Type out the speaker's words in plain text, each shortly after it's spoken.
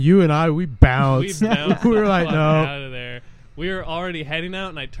You and I, we bounced. We bounced We were like, no. out of there. We were already heading out,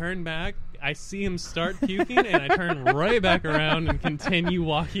 and I turned back. I see him start puking, and I turn right back around and continue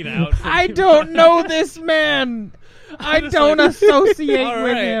walking out. I don't know this man. I don't associate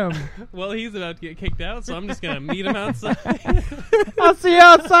with him. Well, he's about to get kicked out, so I'm just going to meet him outside. I'll see you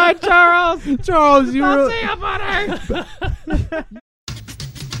outside, Charles. Charles, you I'll were... see you, buddy.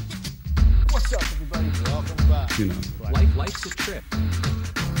 What's up, everybody? Welcome back. You know, life's a trip.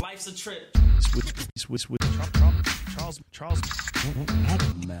 Life's a trip. Switch. Charles.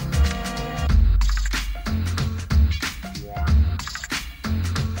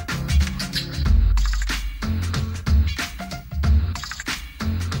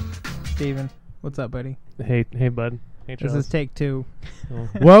 Steven, what's up, buddy? Hey, bud. Hey, This is take 2.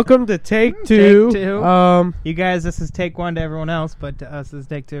 Welcome to Take Two. Take 2. You guys, this is take 1 to everyone else, but to us, this is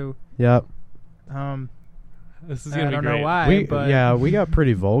take 2. Yep. This is gonna be I don't great. know why, but we got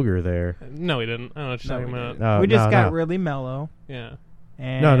pretty vulgar there. No, we didn't. I don't know what you're talking about. No, we just got no. really mellow. Yeah.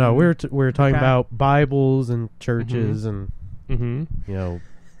 And No, we were talking Okay. about Bibles and churches and Mm-hmm. you know.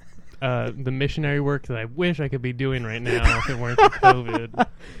 The missionary work that I wish I could be doing right now if it weren't for COVID.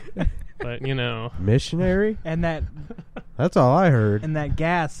 But, you know. Missionary? and that That's all I heard. and that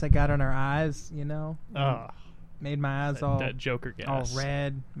gas I got on our eyes, you know, made my eyes all that Joker gas.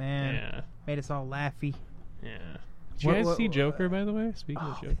 red, man. Yeah. Made us all laughy. Yeah. Did you guys What- see Joker, by the way? Speaking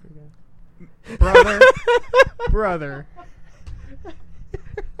of Joker, guys. Brother.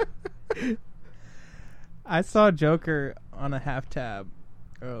 I saw Joker on a half tab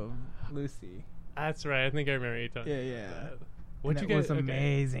of Lucy. That's right. I think I remember you talking Yeah. about that. What And you it guys? was okay.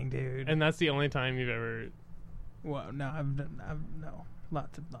 amazing, dude. And that's the only time you've ever. Well, no, I've no,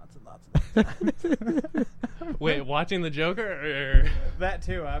 lots of times. Wait, watching the Joker or? That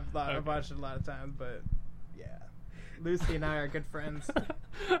too. I've watched it a lot of times, but yeah, Lucy and I are good friends.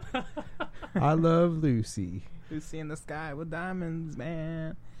 I love Lucy. Lucy in the sky with diamonds,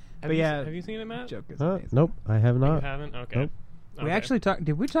 man. Have you seen it, Matt? Joker's Huh? amazing. Nope, I have You not. haven't? Okay. Nope. We actually talked.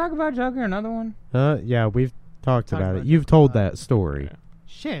 Did we talk about Joker? Another one? Yeah, we've talked Talked about about it. You've Joker told a lot. that story. Okay.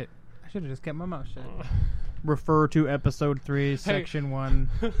 Shit! I should have just kept my mouth shut. Oh. Refer to episode 3, section 1,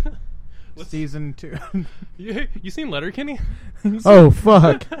 season 2. You seen Letterkenny? Oh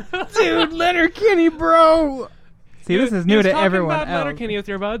fuck! Dude, Letterkenny, bro. See, this is new to everyone About else. Letterkenny with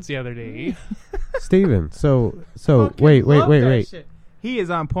your buds the other day. Steven, so Fucking wait. love that shit. He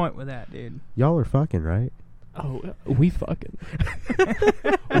is on point with that, dude. Y'all are fucking, right? Oh, we fucking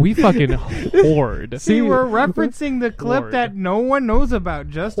hoard. See, we're referencing the clip Horde. that no one knows about,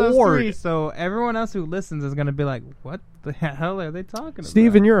 just us Horde. 3. So everyone else who listens is gonna be like, "What the hell are they talking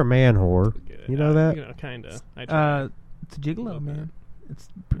Steven, about?" you're a man whore. You know that? You know, kinda. I try. It's a gigolo, little bit. man. It's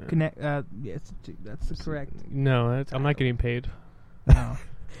Yeah. connect. Yes, that's the correct. No, I'm not getting paid. Oh.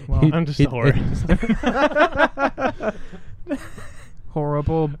 Well, I'm just a whore.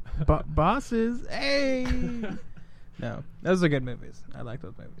 horrible bosses. Hey. No, those are good movies. I like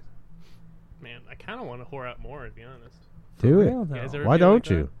those movies. Man, I kind of want to whore out more, to be honest. Do For it. real, though. You guys ever Why feel like don't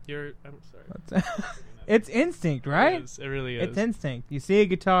you? that? I'm sorry. It's instinct, right? It really is. It's instinct. You see a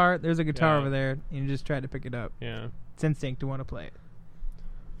guitar, there's a guitar Yeah. over there, and you just try to pick it up. Yeah. It's instinct to want to play it.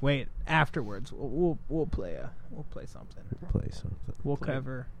 Wait, afterwards, we'll play something. Play something. We'll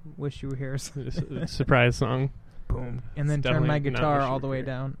cover "Wish You Were Here." Surprise song. Boom, and then It's turn my definitely not guitar Wish You all the Were way Here.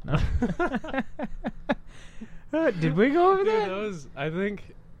 down. No. Did we go over Dude, that? that was, I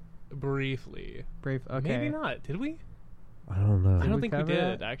think, briefly. Brief. Okay. Maybe not. Did we? I don't know. I don't we think we cover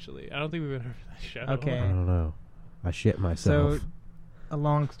did, that? actually. I don't think we went over that show. Okay. I don't know. I shit myself. So, a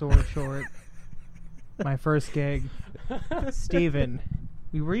long story short, my first gig, Steven.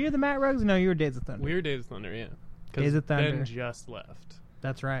 Were you the Matt Ruggs? No, you were Days of Thunder. We were Days of Thunder, yeah. 'Cause Days of Thunder. Ben just left.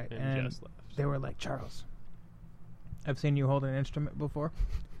 That's right. And just left. They were like, "Charles, I've seen you hold an instrument before.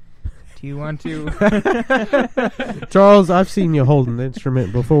 Do you want to?" Charles, I've seen you hold an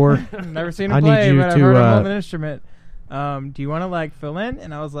instrument before. Never seen I him need play, you but I've to, heard him hold an instrument. Do you want to like fill in?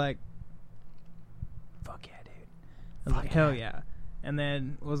 And I was like, "Fuck yeah, dude!" I was like, "Hell yeah!" And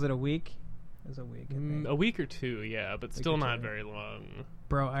then was it a week? It was a week. I think. A week or two, yeah, but still or not two. very long.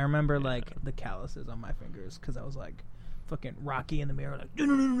 Bro, I remember Yeah. like the calluses on my fingers because I was like fucking Rocky in the mirror, like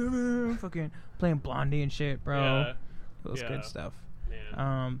fucking playing Blondie and shit, bro. Yeah. It was Yeah. good stuff.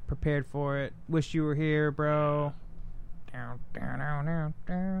 Man. Prepared for it. Wish You Were Here, bro. Down.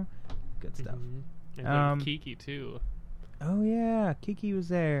 Good stuff. Mhm. And Um, Kiki, too. Oh yeah, Kiki was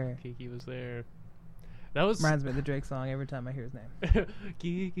there. Kiki was there. That was Reminds me of the Drake song every time I hear his name.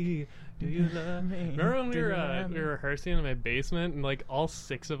 Gigi, do you love me? Remember when we were rehearsing in my basement and like all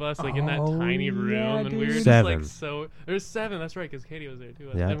 6 of us like in that Oh, tiny room yeah, and we were dude. just 7. like so there's 7, that's right, because Katie was there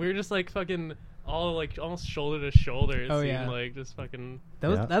too. Yeah. And we were just like fucking all like almost shoulder to shoulder. It Oh, seemed yeah. like just fucking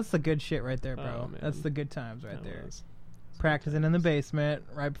Yeah. That's the good shit right there, bro. Oh, man. That's the good times right that there. was- Practicing in the basement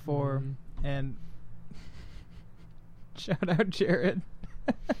right before, Mhm. and shout out Jared.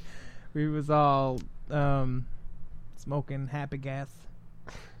 We was all smoking happy gas.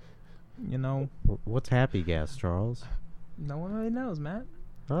 You know, What's happy gas, Charles? no one really knows, Matt.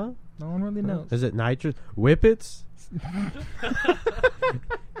 Huh? No one really knows. Is it nitrous? Whippets?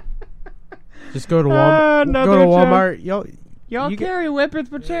 Just go to Walmart. Another Go to joke. Walmart. Y'all You get- carry whippets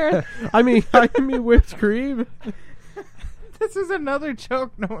for Jared. I mean whipped cream. This is another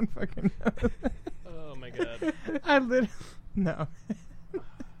joke no one fucking knows. Oh my god. I literally no.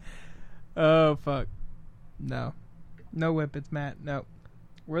 Oh fuck. No whippets, Matt. No.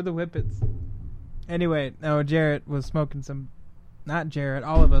 We're the whippets. Anyway, no, Jarrett was smoking some. Not Jarrett.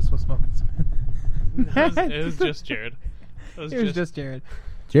 All of us was smoking some. It was just Jared. It was, It was just Jared.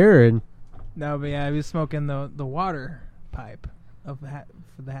 Jared. No, but yeah, he was smoking the water pipe of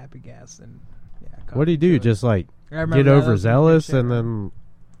for the happy gas, and yeah. What do you do? Just like I remember get that. That was some good overzealous shit, and bro. then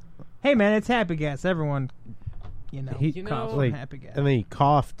Hey man, it's happy gas. Everyone, He- coughs like, on happy gas. and then he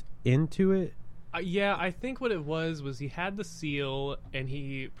coughed into it. Yeah, I think what it was he had the seal, and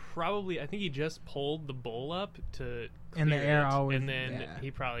he probably, I think he just pulled the bowl up to And the clear air it, always- and then yeah.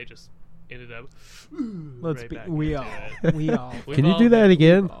 he probably just ended up. Let's right be. back We into all. it. We all. We've Can you all do that been-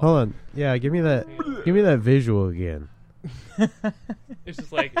 again? we've all- Hold on. Yeah, give me that. Give me that visual again. It's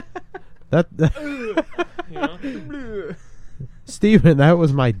just like, That you know, Steven, that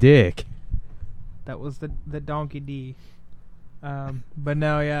was my dick. That was the donkey D. But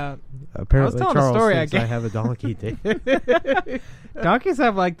no, yeah. Apparently, telling a Charles story, I thinks I guess. have a donkey dick. Donkeys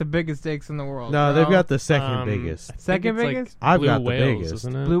have like the biggest dicks in the world. No, bro. they've got the second I biggest. think Second it's like biggest? I've blue got the whales, biggest.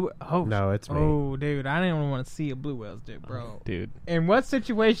 isn't it? blue. Oh No, it's me. Oh, dude, I don't even want to see a blue whale's dick, bro. Dude. In what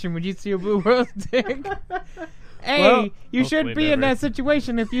situation would you see a blue whale's dick? Hey, Well, you shouldn't hopefully be in never. that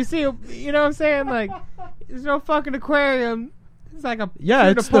situation if you see a. You know what I'm saying? Like, there's no fucking aquarium. It's like a Yeah,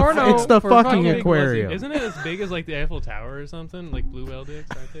 shoot a it's the porno it's the for fucking How big was it? aquarium. Isn't it as big as like the Eiffel Tower or something? Like blue whale dicks,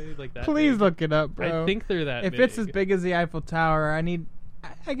 aren't they? Like that. Please big? look it up, bro. I think they're that. if big. it's as big as the Eiffel Tower,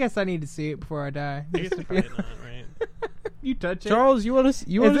 I guess I need to see it before I die. I guess Just to probably be- not, right? You touch it. Charles, you want to?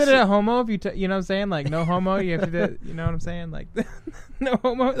 You want Is to? it a homo if you you know what I'm saying? Like no homo, you have to do, you know what I'm saying? Like no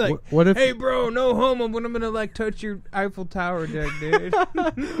homo. Like What if? hey bro, no homo when I'm gonna like touch your Eiffel Tower dick, dude.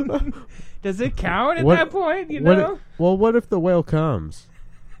 Does it count at What- that point? You what know? well, what if the whale comes?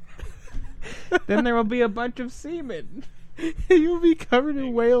 Then there will be a bunch of semen. You'll be covered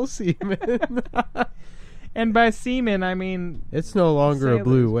in whale semen. And by semen I mean It's no longer a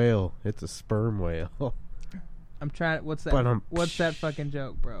blue Sailors. whale. It's a sperm whale. I'm trying what's that But, what's that fucking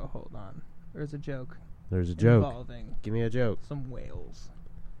joke, bro? Hold on. There's a joke There's a joke. involving Give me a joke. some whales.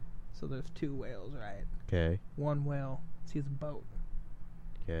 So there's 2 whales, right? Okay. One whale sees a boat.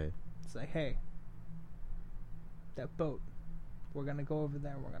 Okay. It's like, hey, that boat, we're going to go over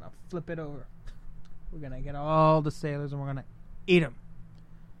there. We're going to flip it over. We're going to get all the sailors and we're going to eat them.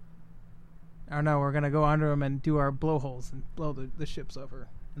 Or no, we're going to go under them and do our blowholes and blow the ships over.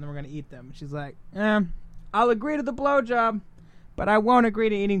 And then we're going to eat them. And she's like, I'll agree to the blowjob, but I won't agree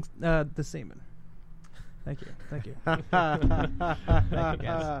to eating the semen. Thank you. Thank you. Thank you,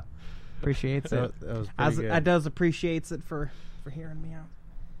 guys. Appreciates it. That was pretty good. I does appreciates it for hearing me out.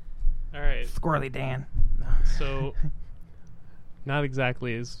 All right. Squirrely Dan. So, not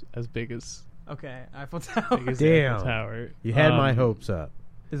exactly as big as Okay, Eiffel Tower. big as the Eiffel Damn. Tower. You had my hopes up.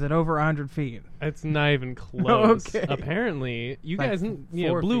 Is it over 100 feet? It's not even close. Okay. Apparently, you Like guys,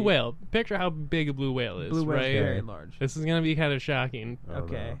 4 blue feet. whale. Picture how big a blue whale is, Blue whale's right? very large. This is gonna be kind of shocking. Oh,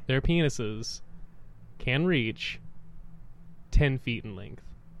 Okay. no. Their penises can reach 10 feet in length.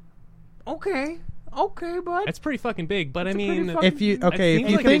 Okay, bud. That's pretty fucking big. But I That's a mean, pretty fucking- If you It okay, if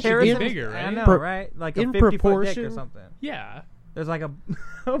seems you like they think should be in, bigger, I right? know, Pro- right? Like a in 50-foot dick or proportion- something. yeah. There's like a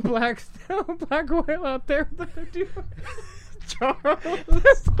black whale out there with a dude. Charles,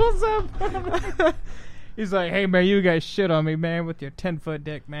 this was up. He's like, hey man, you guys shit on me, man, with your 10-foot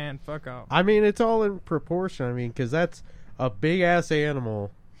dick, man. Fuck off. I mean, it's all in proportion. I mean, because that's a big ass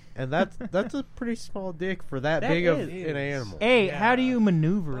animal, and that's a pretty small dick for that, That big of is. an animal. Hey, Yeah. how do you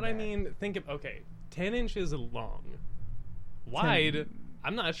maneuver? But that? I mean, think of 10 inches long, wide.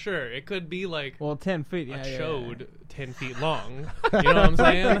 I'm not sure. It could be like well, 10 feet. a Yeah, chode 10 feet long. You know what I'm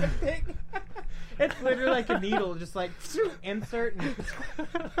saying? It's literally like a needle, just like insert and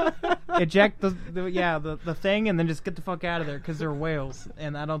eject the thing, and then just get the fuck out of there because they're whales,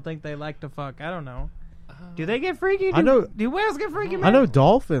 and I don't think they like to fuck. I don't know. Do they get freaky? Do whales get freaky? Man? I know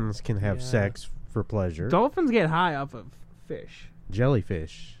dolphins can have Yeah. sex for pleasure. Dolphins get high off of fish.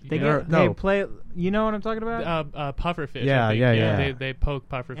 Jellyfish. They Yeah. they play. You know what I'm talking about? Pufferfish. Yeah, I think. yeah. They poke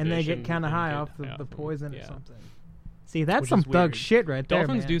pufferfish, And they get kind of high off the poison or something. See, that's some thug shit right there.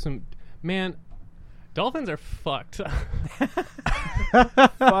 Dolphins man. do some. Man, dolphins are fucked.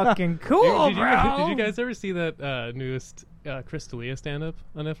 Fucking cool, did bro. you guys ever see that newest Chris D'Elia stand-up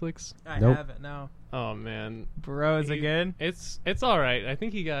on Netflix? I Nope. haven't. No, Oh man, bro, is it good? It's all right. I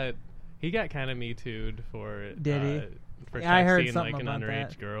think he got kind of Me Too'd for Did he? for Yeah, I heard texting something like an about underage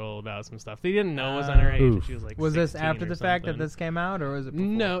that. girl about some stuff they didn't know was underage. And Oof. she was like, Was this 16 after or the fact that something. this came out, or was it before?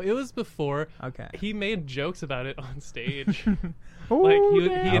 No, it was before. Okay. He made jokes about it on stage. Ooh, Like he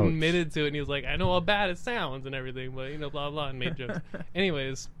damn. admitted to it, and he was like, "I know how bad it sounds and everything, but blah blah," and made jokes.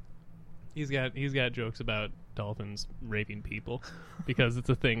 Anyways, he's got jokes about dolphins raping people because it's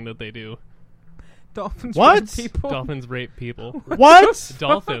a thing that they do. Dolphins What? rape people. Dolphins rape people. What?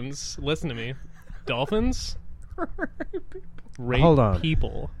 Dolphins, listen to me. Dolphins rape Hold on.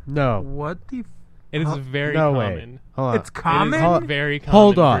 people. No. What the? It is Ho- very no common. way. Hold on. It's common. It is very common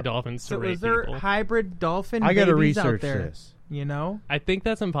Hold for on. dolphins to So rape is there people. hybrid dolphin I gotta babies out research there? this. You know, I think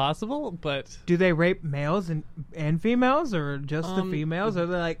that's impossible, but do they rape males and females, or just the Um, females? Or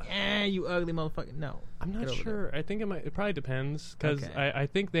they're like, you ugly motherfucker? No, I'm Get not over sure. I think it probably depends because Okay. I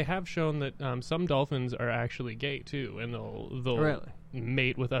think they have shown that some dolphins are actually gay too, and they'll Really?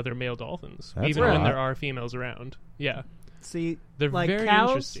 mate with other male dolphins That's even when hot. there are females around. Yeah, See, they're like very cows,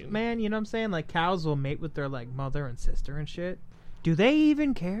 interesting. man. You know what I'm saying? Like cows will mate with their like mother and sister and shit. Do they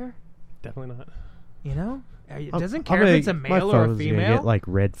even care? Definitely not. You know, I'm- doesn't I'm care gonna- if it's a my male or a phone's gonna female. Get like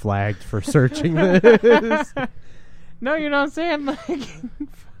red flagged for searching this. No, you know what I'm saying?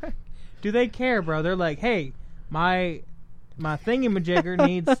 Like, do they care, bro? They're like, hey, my thingamajigger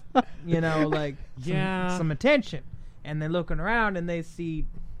needs, like Yeah. some attention. And they're looking around and they see,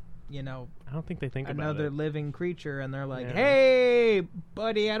 I don't think they think another about it. living creature, and they're like, Yeah. hey,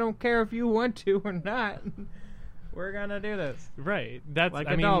 buddy, I don't care if you want to or not. We're gonna do this. Right. That's Like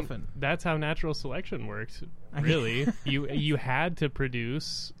I a mean, dolphin. That's how natural selection works. I- Really, you had to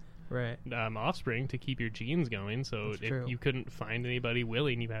produce Right. offspring to keep your genes going. So That's if true. you couldn't find anybody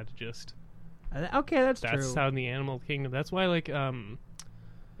willing, you had to just. Okay, that's That's true. how in the animal kingdom. That's why, like,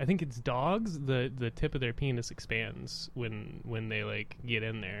 I think it's dogs. The tip of their penis expands when they like get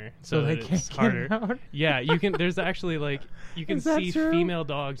in there, So they that can't it's get harder. out? Yeah, you can. There's actually like you can Is that see true? female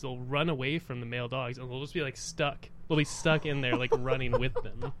dogs. They'll run away from the male dogs, and they'll just be like stuck. They'll be stuck in there, like running with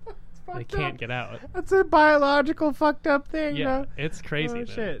them. They fucked can't up. get out. That's a biological fucked up thing, Yeah, bro. it's crazy. Oh, man.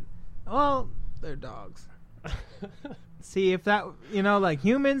 shit. Well, they're dogs. See, if that, like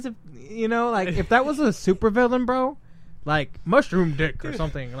humans, if that was a supervillain, bro, like Mushroom Dick or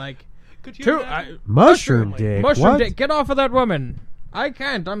something, like, Could you? two, imagine- Mushroom dick. Mushroom what? Dick, get off of that woman. I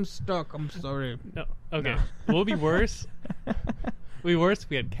can't. I'm stuck. I'm sorry. No. Okay. Will it be worse? Will be worse if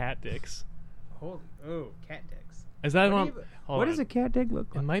we had cat dicks. Oh, cat dicks. Is that one? What does a cat dick look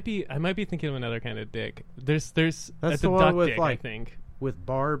It like? might be. I might be thinking of another kind of dick. There's. That's a the one duck with, dick, I like, think. With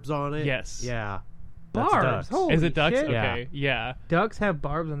barbs on it. Yes. Yeah. That's Barbs. ducks. Holy Is it ducks? shit. Okay. Yeah. Ducks have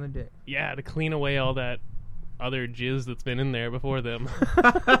barbs on their dick. Yeah. To clean away all that other jizz that's been in there before them.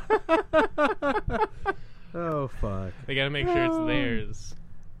 Oh fuck. They got to make sure it's Oh. theirs.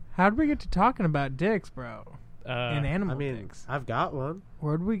 How'd we get to talking about dicks, bro? And animal I mean, dicks. I've got one.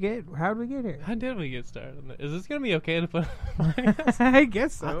 How'd we get here? How did we get started on that? Is this gonna be okay to put? I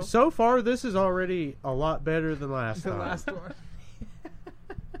guess so. So far, this is already a lot better than last The time. last one.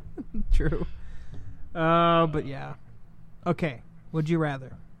 True. But yeah. Okay. Would you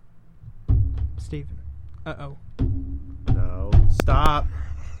rather? Steven. Uh-oh. No. Stop.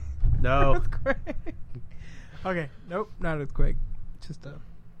 No. Earthquake. Okay. Nope. Not earthquake. It's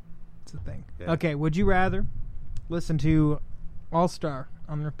a thing. Yeah. Okay. Would you rather listen to All Star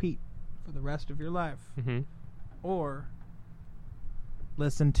on repeat for the rest of your life, hmm or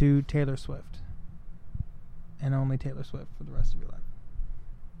listen to Taylor Swift and only Taylor Swift for the rest of your life?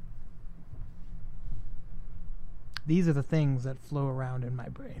 These are the things that flow around in my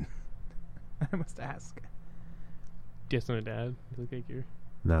brain. I must ask. Yes, no, Dad. Look like you're.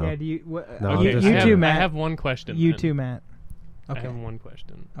 No. Yeah, do you? What, No, you, just- you I too, have- Matt. I have one question. You then. too, Matt. I Okay. have one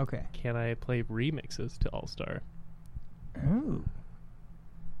question. Okay. Can I play remixes to All Star? Ooh.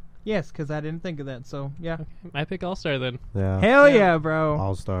 Yes, because I didn't think of that. So yeah. Okay. I pick All Star then. Yeah. Hell Yeah. yeah, bro.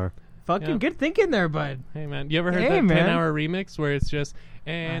 All Star. Fucking Yeah. good thinking there, bud. Hey man, you ever heard Hey, that man. 10-hour remix where it's just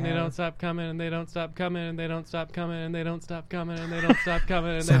and I they don't have. stop coming and they don't stop coming and they don't stop coming and they don't stop coming and they don't stop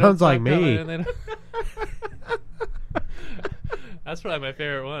coming and they Sounds don't stop like me. coming and they don't... That's probably my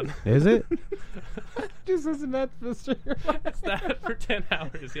favorite one. Is it? Just listen to that, Mister. It's that for 10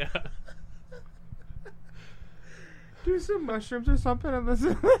 hours, yeah. Do some mushrooms or something and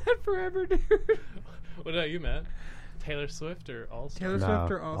listen to that forever, dude. What about you, Matt? Taylor Swift or All Star? Taylor No,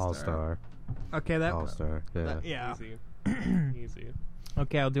 Swift or All-Star? Okay, that All-Star. Yeah. yeah. Easy. Easy.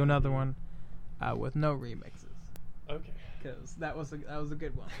 Okay, I'll do another one with no remixes. Okay. Because that was a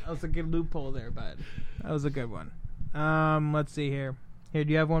good one. That was a good loophole there, bud. That was a good one. Let's see here. Here,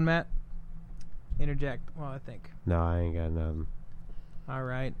 do you have one, Matt? Interject. Well, I think. No, I ain't got nothing. All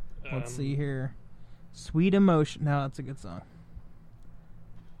right. Let's see here. Sweet Emotion. No, that's a good song.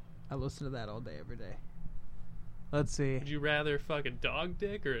 I listen to that all day, every day. Let's see. Would you rather fuck a dog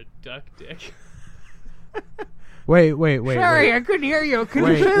dick or a duck dick? Wait. Sorry, I couldn't hear you. Could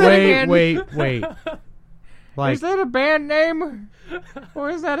you say that Wait, again? wait. Like, Is that a band name? Or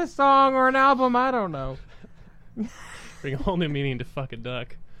is that a song or an album? I don't know. Bring a whole new meaning to fuck a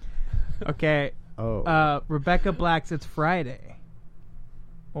duck. Okay. Rebecca Black's It's Friday.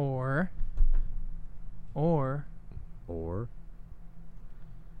 Or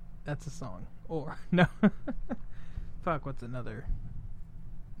that's a song. Or no. Fuck, what's another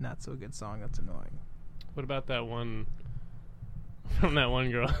not so good song that's annoying? What about that one from that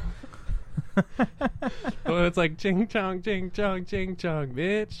one girl? Well, it's like ching chong,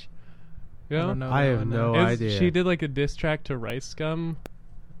 bitch. You know? I don't know. I that have one, no It's- idea. She did like a diss track to Rice Scum.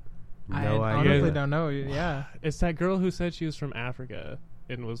 I No honestly idea. don't know. Yeah. It's that girl who said she was from Africa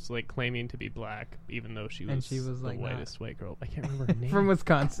and was like claiming to be black, even though she was, And she was, like, the not. whitest white girl. I can't remember her name. From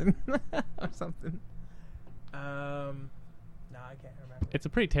Wisconsin or something. No, I can't remember. It's a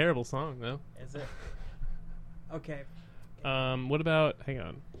pretty terrible song, though. Is it? Okay. What about? Hang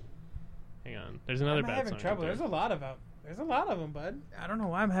on. There's another I'm bad having song. trouble. out there. There's a lot of them. There's a lot of them, bud. I don't know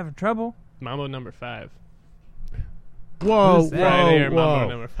why I'm having trouble. Mambo number 5. Whoa, Who's that? Friday or Mambo whoa.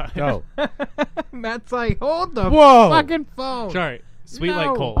 number 5. Go. Matt's like, hold the Whoa. fucking phone. Sorry, Sweet No.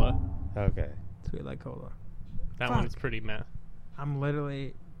 Like Cola. Okay. Sweet like cola. That Fuck. one's pretty meh. I'm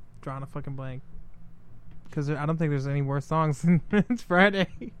literally drawing a fucking blank. Because I don't think there's any worse songs than It's Friday.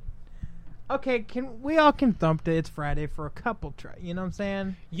 Okay, we all can thump to It's Friday for a couple try. You know what I'm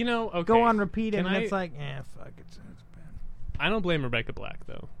saying? You know, okay. Go on repeat Can and I- it's like, fuck, it's bad. I don't blame Rebecca Black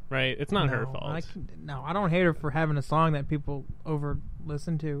though, right? It's not her fault. I don't hate her for having a song that people over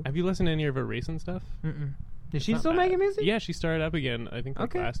listen to. Have you listened to any of her recent stuff? Mm-mm. Is she Not still bad. making music? Yeah, she started up again. I think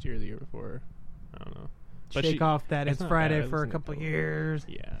like Okay. last year or the year before. I don't know. But Shake she- off that it's It's not Friday bad. I for a listened to couple it for years.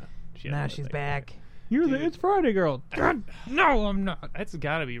 Yeah. She Now hasn't she's been back. You're the Dude. It's Friday girl. God, no, I'm not. That's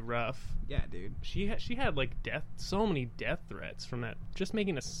gotta be rough. Yeah, dude. She had like so many death threats from that just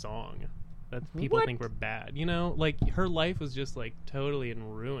making a song that people What? think were bad. You know, like her life was just like totally in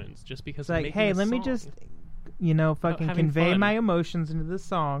ruins just because It's of like, making hey, a let me song. just, fucking having convey fun. my emotions into this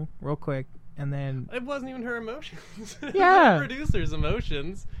song real quick, and then It wasn't even her emotions. It was Yeah. the producer's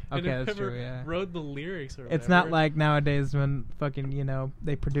emotions. And Okay, that's whoever true, yeah. wrote the lyrics or it's whatever. not like nowadays when fucking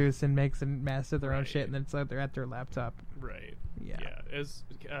they produce and mix and master their own Right. shit, and it's like they're at their laptop. Right. Yeah. It's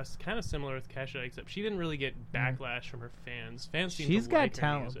kind of similar with Kesha, except she didn't really get backlash from her fans. Fans seem She's to got like her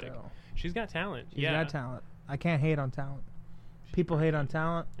talent music. though. She's got talent. She's yeah. got talent. I can't hate on talent. People hate on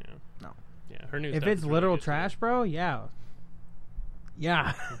talent. Yeah. No. Yeah. Her new If stuff it's is really literal good, too. trash, bro, yeah.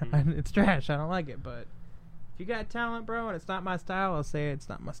 Mhm. It's trash. I don't like it, but if you got talent, bro, and it's not my style, I'll say it's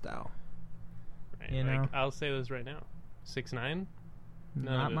not my style. Right, You like, know? I'll say this right now. 6ix9ine. None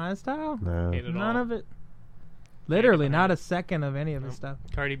Not of it. my style. No. Hate it None all. of it. Literally, behind not it. a second of any of his Nope.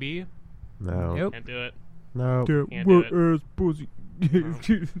 stuff. Cardi B. No. Nope. Can't do it. No. Can't do it. ass pussy.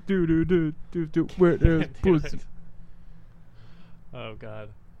 Wet ass Can't do it. Oh God.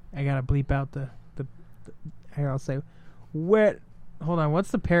 I gotta bleep out the here I'll say wet. Hold on,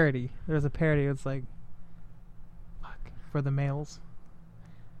 what's the parody? There's a parody. It's like fuck for the males.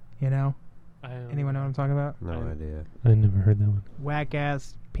 You know? Anyone know what I'm talking about? No idea. I never heard that one. Whack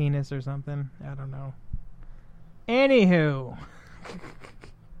ass penis or something. I don't know. Anywho.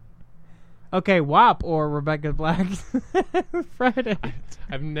 Okay, WAP or Rebecca Black Friday.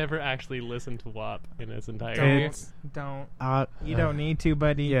 I've never actually listened to WAP in its entirety. Don't. Uh, You don't need to,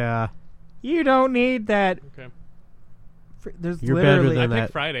 buddy. Yeah. You don't need that. Okay. There's You're better literally. I than picked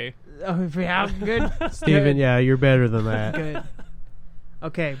that. Friday. Oh, yeah, good. Steven, Good. yeah, you're better than that. Good.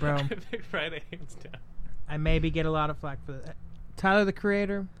 Okay, bro. I picked Friday hands down. I maybe get a lot of flack for that. Tyler, the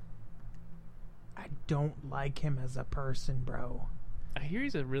Creator. I don't like him as a person, bro. I hear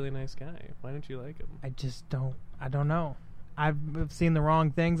he's a really nice guy. Why don't you like him? I just don't. I don't know. I've seen the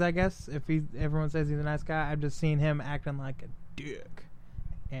wrong things, I guess. If everyone says he's a nice guy, I've just seen him acting like a dick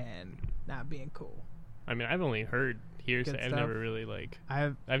and not being cool. I mean, I've only heard hearsay. Good I've stuff. never really like.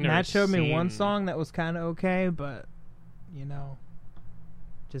 I've never Matt showed me one seen- song that was kind of okay, but you know,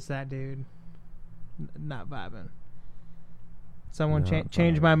 just that dude, not vibing. Someone Not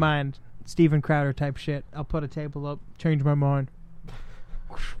change vibing. my mind. Steven Crowder type shit. I'll put a table up. Change my mind.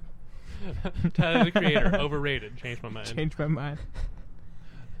 Tyler the Creator, overrated. Changed my mind. Change my mind.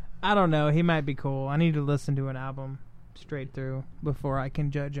 I don't know. He might be cool. I need to listen to an album straight through before I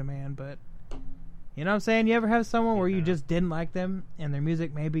can judge a man. But you know what I'm saying? You ever have someone where you Yeah. just didn't like them and their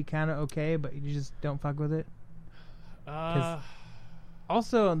music may be kind of okay, but you just don't fuck with it?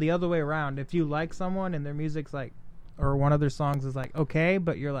 Also, the other way around. If you like someone and their music's like, or one of their songs is like okay,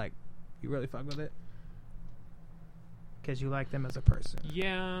 but you're like, you really fuck with it because you like them as a person.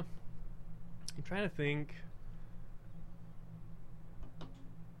 Yeah. I'm trying to think.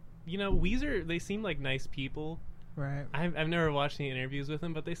 You know, Weezer, they seem like nice people. Right. I've never watched any interviews with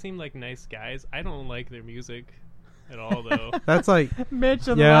them, but they seem like nice guys. I don't like their music at all, though. That's like Mitch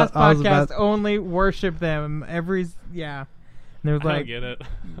on the Yeah, last I was podcast about- only worship them yeah. And they were I like, don't get it.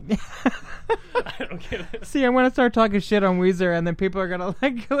 I don't get it. see, I'm gonna start talking shit on Weezer, and then people are gonna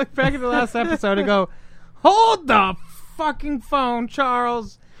like look back at the last episode and go, "Hold the fucking phone,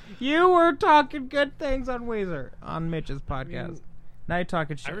 Charles. You were talking good things on Weezer on Mitch's podcast. Now you're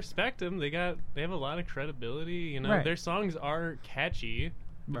talking I shit." respect them. They have a lot of credibility. You know, Right. their songs are catchy.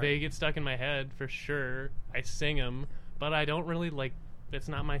 Right. They get stuck in my head for sure. I sing them, but I don't really like. It's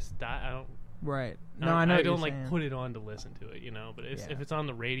not my style. Right. No, I know. I what don't you're like saying. put it on to listen to it. You know, but Yeah. if it's on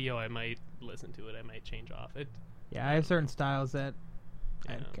the radio, I might listen to it. I might change off it. Yeah, I have certain styles that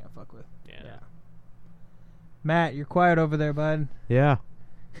I Yeah. can't fuck with. Yeah. Matt, you're quiet over there, bud. yeah.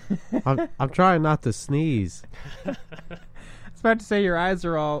 I'm trying not to sneeze. I was about to say your eyes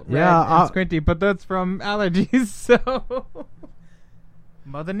are all red Yeah, and squinty, but that's from allergies. So,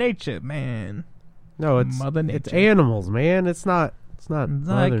 Mother Nature, man. No, it's Mother it's Nature. animals, man. It's not It's Mother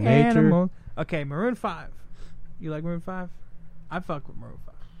like Nature. animals. Okay, Maroon 5. You like Maroon 5? I fuck with Maroon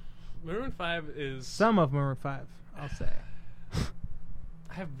 5. Maroon 5 is. Some of Maroon 5, I'll say.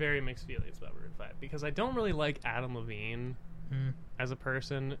 I have very mixed feelings about Maroon 5 because I don't really like Adam Levine as a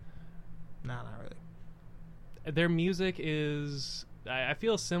person. Nah, not really. Their music is. I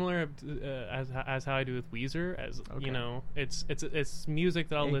feel similar as how I do with Weezer. As Okay. you know, it's music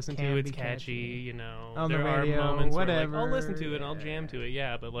that I'll It listen can to. It's be catchy, catchy. you know. On the there radio, are moments whatever, where like, I'll listen to it and I'll yeah. jam to it.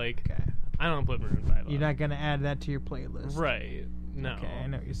 Yeah, but like Okay. I don't put Maroon 5 on. You're not going to add that to your playlist. Right. No. Okay, I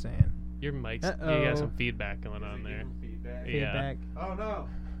know what you're saying. Your mic's. You Uh-oh. got some feedback going on there. Yeah. Feedback. Oh no.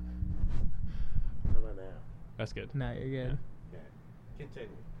 How about now? That's good. No, you're good. Continue.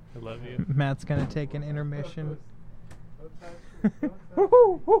 I love you. Matt's going to take an intermission.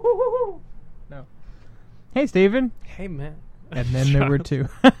 No. Hey, Steven. Hey, man. And then there were two.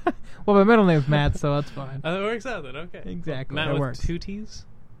 Well, my middle name's Matt, so that's fine. Oh, that works out then. Okay. Exactly. Matt that with works. 2 T's.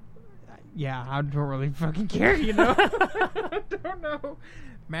 Yeah, I don't really fucking care, you know? I don't know.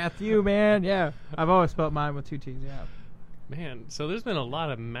 Matthew, man. Yeah. I've always spelled mine with 2 T's, yeah. Man, so there's been a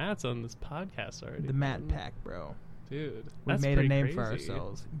lot of Matts on this podcast already. The Matt Pack, bro. Dude, We that's made a pretty name for crazy.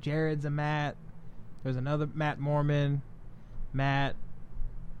 ourselves. Jared's a Matt. There's another Matt Mormon. Matt.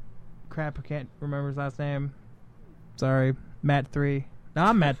 Crap, I can't remember his last name. Sorry. Matt 3. No,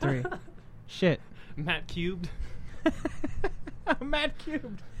 I'm Matt 3. Shit. Matt Cubed. I'm Matt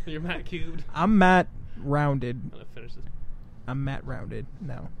Cubed. You're Matt Cubed. I'm Matt Rounded. I'm gonna finish this. I'm Matt Rounded.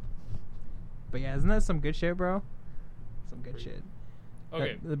 No. But yeah, isn't that some good shit, bro? Some good shit.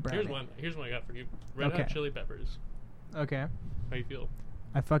 Okay, the brownie. Here's one I got for you. Red Hot Okay. Chili Peppers. Okay. How you feel?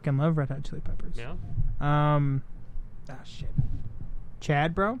 I fucking love Red Hot Chili Peppers. Yeah. Shit.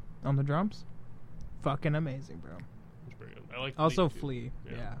 Chad, bro, on the drums. Fucking amazing, bro. It's pretty good. I like Also too. Flea.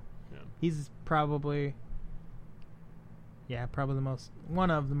 Yeah. Yeah. Yeah. He's probably probably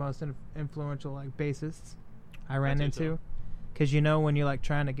one of the most influential like bassists I ran I'd say into. so. Cause you know when you're like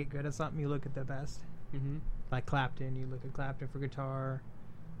trying to get good at something, you look at the best. Mm-hmm. Like Clapton, you look at Clapton for guitar.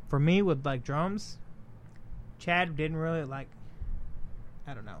 For me, with like drums, Chad didn't really like.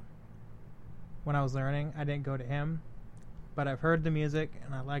 I don't know. When I was learning, I didn't go to him, but I've heard the music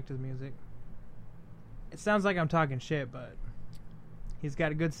and I liked his music. It sounds like I'm talking shit, but he's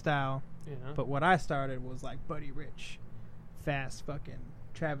got a good style. Yeah. But what I started was like Buddy Rich, fast fucking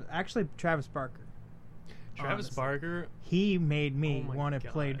Travis Barker. Travis honestly. Barker. He made me Oh my want to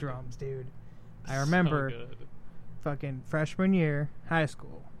play God. drums, dude. I so remember good. fucking freshman year, high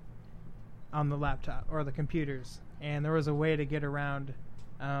school. on the laptop or the computers, and there was a way to get around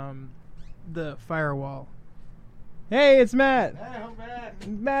the firewall. Hey, it's Matt. Hey, I'm back.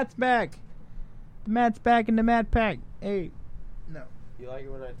 Matt's back. Matt's back in the Matt pack. Hey. No. You like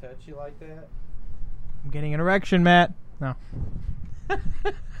it when I touch you like that? I'm getting an erection, Matt. No.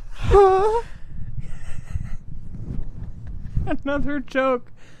 Another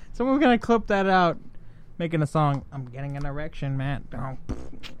joke. Someone's gonna clip that out. Making a song. I'm getting an erection, Matt. I'm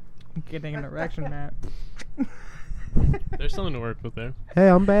getting an erection, Matt. There's something to work with there. Hey,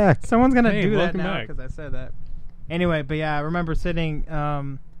 I'm back. Someone's gonna Hey, do that welcome now back. because I said that. Anyway, but yeah, I remember sitting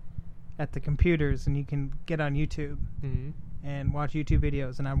at the computers, and you can get on YouTube Mm-hmm. and watch YouTube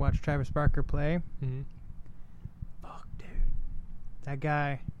videos, and I watched Travis Barker play. Mm-hmm. Fuck, dude, that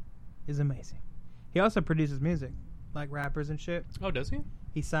guy is amazing. He also produces music, like rappers and shit. Oh, does he?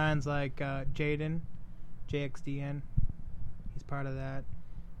 He signs like Jaden, JXDN. He's part of that.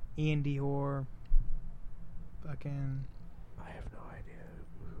 Ian Dehor. Fucking. I have no idea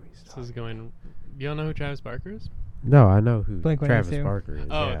who he's This is going. You don't know who Travis Barker is? No, I know who Blink-182. Travis Barker is.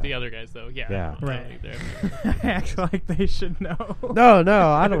 Oh, yeah. the other guys though. Yeah. Yeah. I don't Right. either. I act like they should know.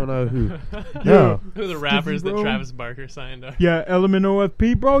 No, I don't know who. No. Who the rappers that bro. Travis Barker signed are? Yeah, Element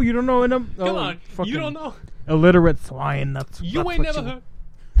OFP, bro. You don't know them. Come on, you don't know. Illiterate swine. That's You ain't never heard.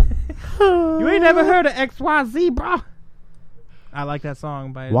 You ain't never heard of XYZ, bro. I like that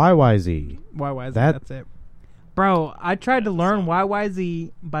song by YYZ. YYZ. That- That's it, bro. I tried to learn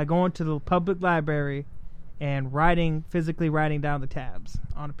YYZ by going to the public library and physically writing down the tabs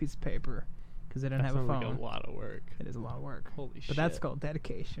on a piece of paper because I didn't That have a sounds phone. like a lot of work. It is a lot of work. Holy shit. But that's called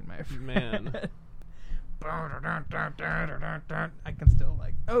dedication, my friend. Man. I can still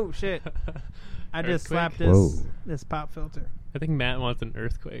oh shit. I just slapped Whoa. this pop filter. I think Matt wants an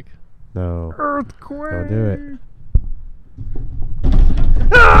earthquake. No. Earthquake. Don't do it.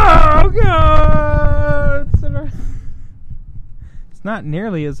 Oh god! It's not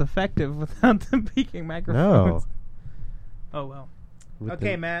nearly as effective without the peaking microphones. No. Oh well. With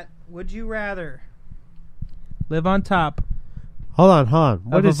Okay, the- Matt. Would you rather live on top? Hold on.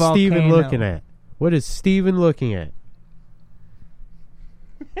 What Of a is Steven volcano. looking at? What is Steven looking at?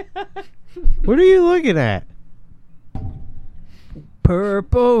 What are you looking at?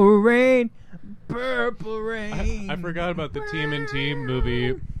 Purple rain, purple rain. I forgot about the TMNT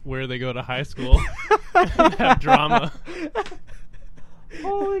movie where they go to high school and have drama.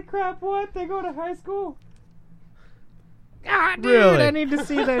 Holy crap! What? They go to high school? God, dude, Really? I need to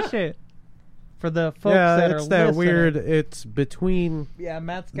see that shit. For the folks Yeah, that it's are that listening. weird. It's between Yeah,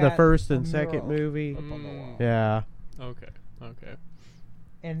 Matt's the got first a and second mural movie. up on the wall. Yeah. Okay.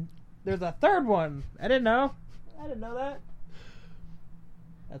 And there's a third one. I didn't know that.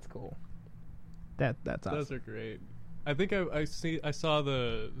 That's cool. That's awesome. Those are great. I think I saw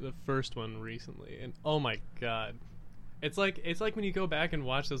the first one recently, and oh my god, it's like when you go back and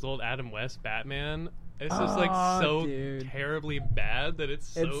watch those old Adam West Batman. It's just Oh, so dude. terribly bad that it's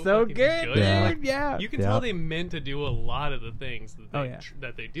so good, fucking Yeah. Like, dude. Yeah. you can Yeah. tell they meant to do a lot of the things that they Oh, yeah.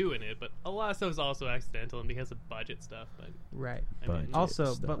 that they do in it, but a lot of stuff is also accidental and because of budget stuff. But Right. I mean, Budget. Also,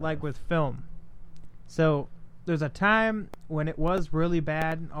 stuff. but like with film, so there's a time when it was really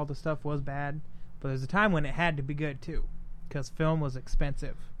bad, all the stuff was bad, but there's a time when it had to be good too, because film was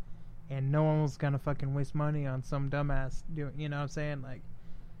expensive, and no one was gonna fucking waste money on some dumbass doing, you know what I'm saying, like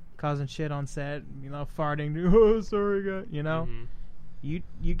causing shit on set, farting, oh sorry guy, mhm.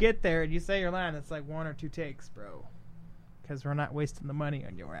 You get there and you say your line, it's like 1 or 2 takes, bro, because we're not wasting the money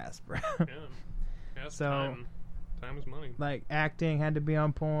on your ass, bro. yeah, that's So- time is money. Like acting had to be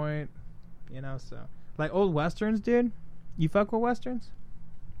on point, so like old westerns, dude. You fuck with westerns,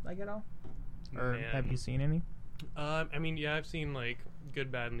 like at all, or Man. have you seen any? I mean, yeah, I've seen like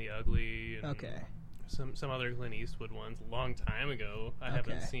Good, Bad, and the Ugly. And Okay, Some other Clint Eastwood ones a long time ago. I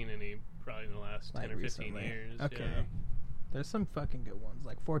haven't Okay. seen any probably in the last like 10 or 15 recently. years. Okay, Yeah. there's some fucking good ones,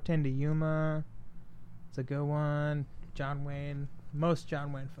 like 410 to Yuma. It's a good one. John Wayne. Most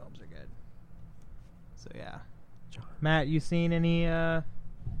John Wayne films are good. So yeah, Matt, you seen any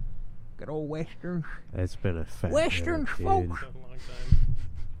good old westerns? It's been a fat Western minute, dude. folk. Been a long time.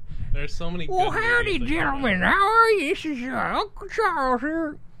 There's so many Well, good howdy, movies that come gentlemen. out. How are you? This is Uncle Charles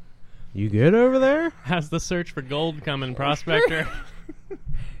here. You good over there? How's the search for gold coming, Prospector? Let's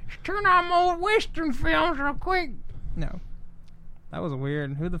turn on my old Western films real quick. No. That was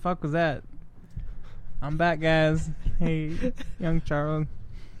weird. Who the fuck was that? I'm back, guys. Hey, young Charles.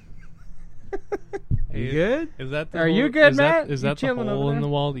 You Hey, good? Is that the Are you hole- good, is Matt? That, is You that the chilling over hole in there? the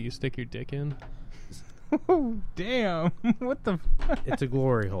wall that you stick your dick in? Oh, damn. What the It's a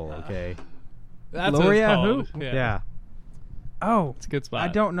glory hole, okay? That's Gloria what it's called. who? Yeah. Oh, It's a good spot. I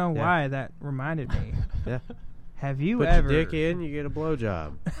don't know Yeah. why that reminded me. Yeah. Have you Put ever? your dick in, you get a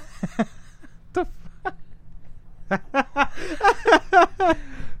blowjob. The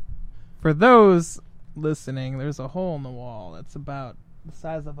For those listening, there's a hole in the wall that's about the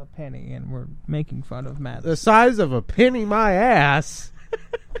size of a penny, and we're making fun of Matt. The size of a penny, my ass.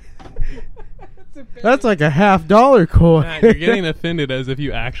 That's like a $50 coin. Matt, you're getting offended as if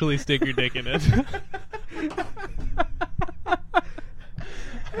you actually stick your dick in it.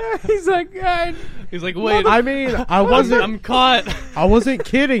 He's like, God. He's like, wait. I mean, I wasn't. I'm caught. I wasn't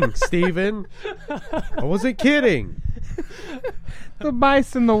kidding, Steven. I wasn't kidding. The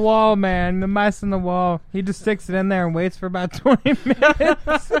mice in the wall, man. The mice in the wall. He just sticks it in there and waits for about 20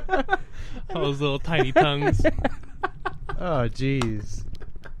 minutes. All those little tiny tongues. Oh, jeez.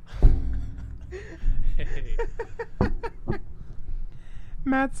 Hey.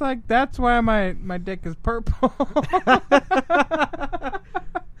 Matt's like, that's why my dick is purple.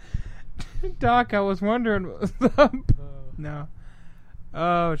 Doc, I was wondering what was up. No.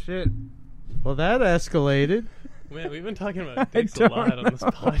 Oh, shit. Well, that escalated. Man, we've been talking about I dicks a lot don't on this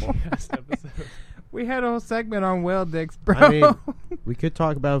podcast episode. We had a whole segment on whale dicks, bro. I mean, we could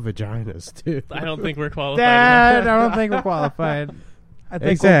talk about vaginas, too. I don't think we're qualified. Dad, I don't think we're qualified. I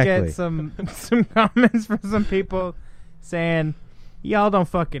think Exactly. we'll get some comments from some people saying, y'all don't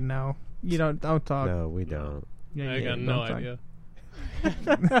fucking know. You don't talk. No, we don't. Yeah, I yeah, got no don't talk. idea.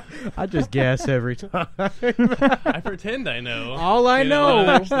 I just guess every time. I pretend I know. All I You know, I'm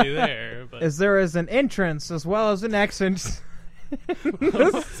know actually there. But is there is an entrance as well as an exit.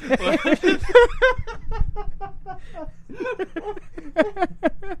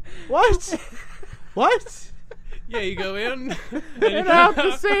 What? What? yeah, you go in And out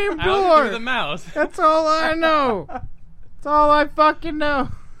the same out door. through the mouth. That's all I know. That's all I fucking know.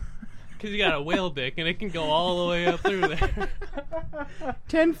 Because you got a whale dick and it can go all the way up through there.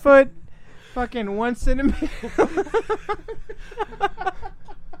 10 foot, fucking 1 centimeter.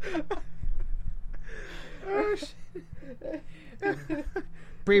 Oh, shit.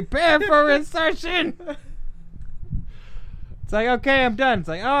 Prepare for insertion. It's like, okay, I'm done. It's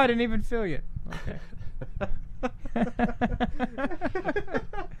like, oh, I didn't even feel you. Okay.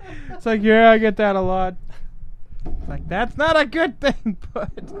 It's like, yeah, I get that a lot. It's like, that's not a good thing,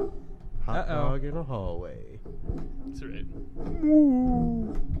 but Hot Uh-oh. dog in a hallway. That's right.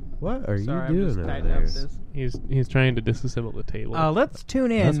 What are sorry, you I'm just doing over tightening up there? this. He's trying to disassemble the table. Let's tune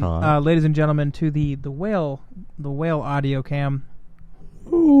That's in, hot. ladies and gentlemen, to the whale audio cam.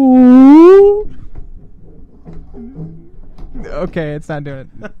 Okay, it's not doing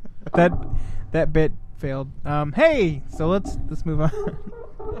it. That bit failed. Hey, so let's move on.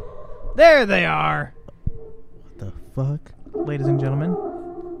 There they are, What the fuck? ladies and gentlemen.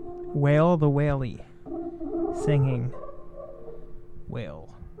 Whale the Whaley singing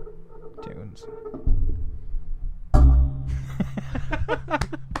whale tunes.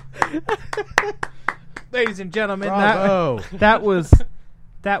 Ladies and gentlemen, Bravo. that was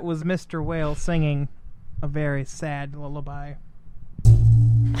Mr. Whale singing a very sad lullaby. Damn,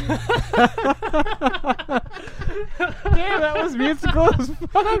 that was musical as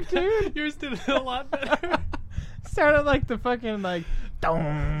fuck, dude. Yours did it a lot better. Sounded like the fucking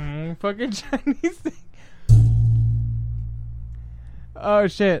dong fucking Chinese thing. Oh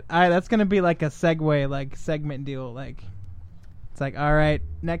shit! That's gonna be like a segue, segment deal. It's like, all right,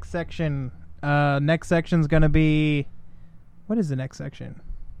 next section. Next section's gonna be. What is the next section?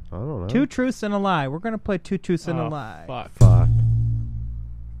 I don't know. 2 truths and a lie. We're gonna play 2 truths and a lie. Fuck. Fuck.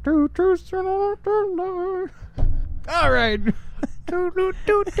 2 truths and a lie. All right. Here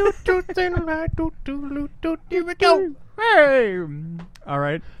we go. Hey. All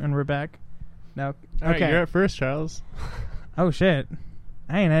right, and we're back. Now, All right, okay. you're at first, Charles. Oh shit!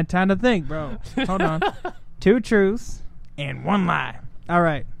 I ain't had time to think, bro. Hold on. 2 truths and 1 lie. All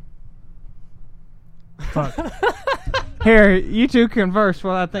right. Fuck. Here, you two converse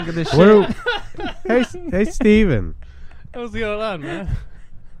while I think of this shit. Whoa. Hey, Steven. What's going on, man?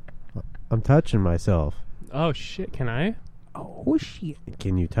 I'm touching myself. Oh shit! Can I? Oh shit!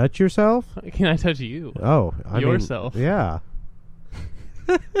 Can you touch yourself? Can I touch you? Oh, I mean, Yourself. yeah.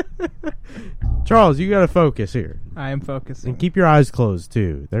 Charles, you gotta focus here. I am focusing. And keep your eyes closed,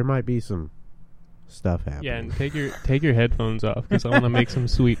 too. There might be some stuff happening. Yeah, and take your headphones off because I want to make some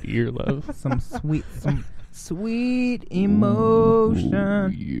sweet ear love. some sweet emotion.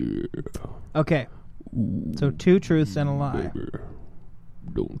 Yeah. Okay. So 2 truths and a lie.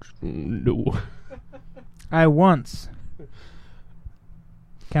 Don't know. I once.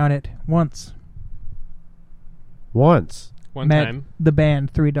 Count it. Once. One met time. the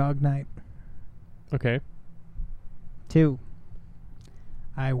band 3 Dog Night. Okay. 2.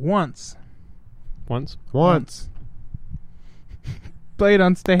 I once played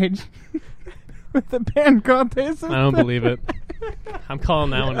on stage with a band called Tyson. I don't believe it. I'm calling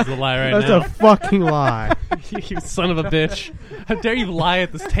that one as a lie right That's now. a fucking lie. You son of a bitch. How dare you lie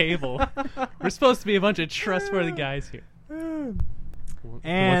at this table? We're supposed to be a bunch of trustworthy guys here.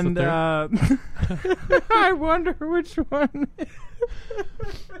 And I wonder which one.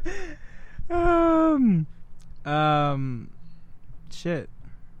 Shit.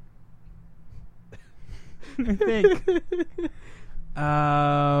 I think.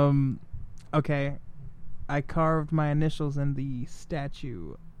 Okay. I carved my initials in the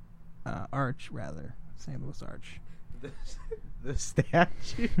statue, arch rather, St. Louis Arch. The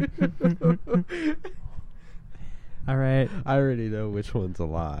statue. All right. I already know which one's a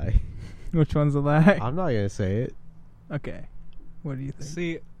lie. Which one's a lie? I'm not gonna say it. Okay. What do you think?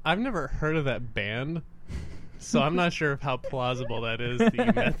 See, I've never heard of that band, so I'm not sure of how plausible that is that you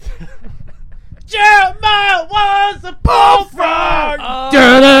met. Jeremiah was a bullfrog.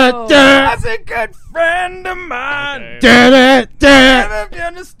 That's a good friend of mine. Okay. Never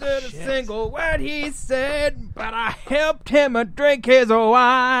understood a single word he said, but I helped him drink his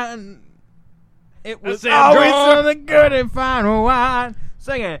wine. It was always something good and fine wine.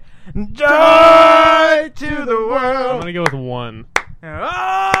 Sing it. Joy to the I'm world. gonna go with 1.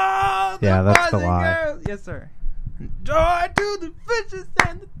 Oh, Yeah, that's the boys and lie. girls. Yes, sir. Joy to the fishes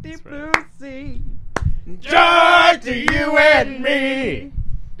and the deep blue sea. Joy to you and me.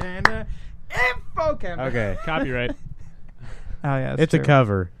 Okay. Okay. Copyright. Oh yeah, It's a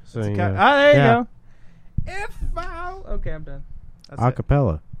cover. So It's a you co- know. oh, there you Yeah. go. If I... Okay, I'm done. That's it.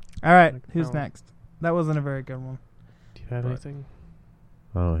 Acapella. All right, who's Acapella. next? That wasn't a very good one. Do you have anything?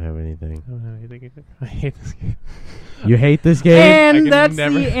 I don't have anything. I don't have anything. I hate this game. You hate this game? I And can that's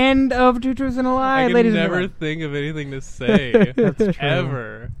never- the end of Two Truths and a Lie, I can ladies never and gentlemen. think of anything to say. That's true.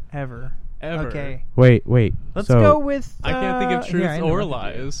 Ever. Ever. Ever. Okay. Wait. Let's so, go with... I can't think of here, I truths know or what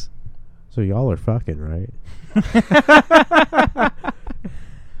to do. lies. So y'all are fucking, right?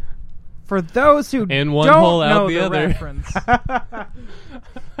 For those who And one don't hole out know the the other. reference.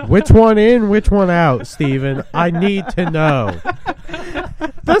 Which one in, which one out, Steven? I need to know.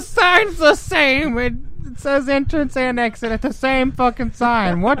 The sign's the same. It says entrance and exit at the same fucking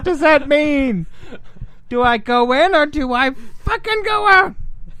sign. What does that mean? Do I go in or do I fucking go out?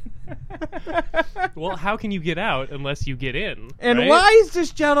 Well, how can you get out unless you get in? And right? why is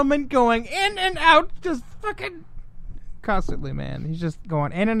this gentleman going in and out just fucking constantly, man? He's just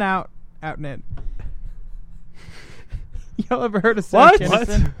going in and out and in. Y'all ever heard of Sarah What?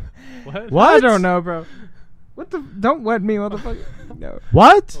 Kennison? What? What? I don't know, bro. What the? Don't wet me, motherfucker. No.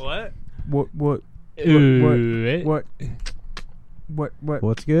 What? What? What? Ooh, What?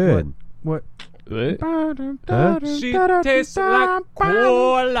 What's good? What? What? She tastes like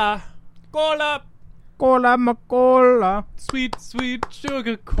cola. Cola. Cola, ma cola. Sweet, sweet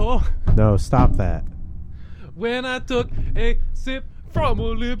sugar cola. No, stop that. When I took a sip from her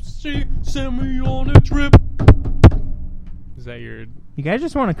lips, she sent me on a trip. Is that your... You guys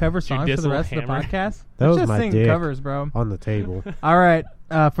just want to cover songs for the Judicial rest of hammer? the podcast? That Let's was just my sing dick. covers, bro. On the table. All right.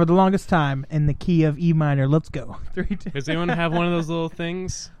 For the longest time, in the key of E minor. Let's go. 3, 2. Does anyone have one of those little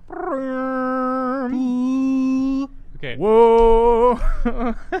things? Okay. Whoa.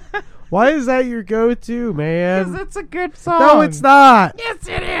 Why is that your go-to, man? Because it's a good song. No, it's not. Yes,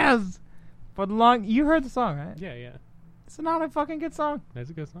 it is. For the long... You heard the song, right? Yeah, yeah. It's not a fucking good song. That's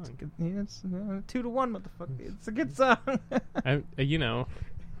a good song. Yeah, it's 2-1, motherfucker. It's a good song. You know.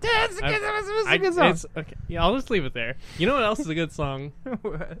 It's a good, it's a good It's, song. okay. Yeah, I'll just leave it there. You know what else is a good song?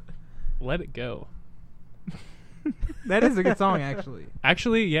 What? Let It Go. That is a good song, actually.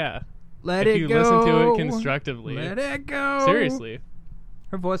 Actually, yeah. Let if it you go. listen to it constructively. Let it go. Seriously.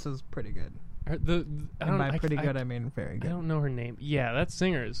 Her voice is pretty good. I And don't, by pretty good, I mean very I good. don't know her name. Yeah, that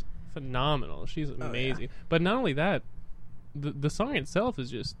singer is phenomenal. She's amazing. But not only that, the song itself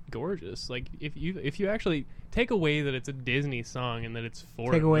is just gorgeous. Like if you actually take away that it's a Disney song and that it's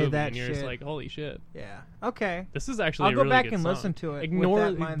for Take a away movie, that and you're shit. just like, holy shit, Yeah. Okay. this is actually I'll a go really back good and song. listen to it with Ignore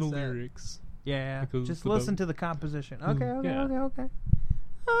that the mindset. lyrics. Yeah. Because Just the- listen to the composition. Okay. Okay. Yeah. Okay. Okay.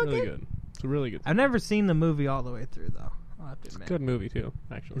 Really Okay. good. It's a really good. I've never seen the movie all the way through, though. I'll have to admit. Good movie too.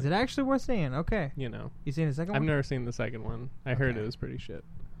 Actually, Is it actually worth seeing? Okay. You know, You seen the second I've one? never seen the second one. I heard Okay. it was pretty shit.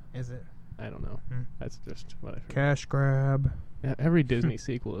 Is it? I don't know. Hmm. That's just what I heard. Cash grab. Yeah, every Disney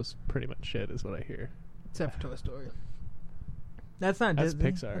sequel is pretty much shit, is what I hear. Except for Toy Story. That's not That's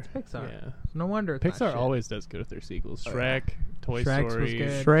Disney. Pixar. That's Pixar. Yeah. No wonder it's not Pixar shit. always does good with their sequels. Oh, Shrek, yeah. Toy Shrek's was Story,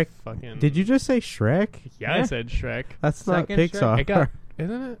 good. Shrek. fucking. Did you just say Shrek? Yeah, I Yeah. said Shrek. That's not Second Shrek? Pixar. It got,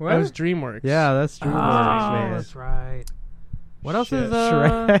 isn't it? What? That was DreamWorks. Yeah, that's DreamWorks, Oh, man. that's right. What else Shit. is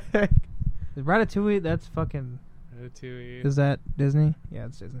Shrek. Ratatouille? That's fucking. Ratatouille. Is that Disney? Yeah,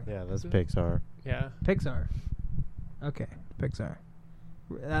 it's Disney. Yeah, that's Pixar. Yeah. Pixar. Okay, Pixar.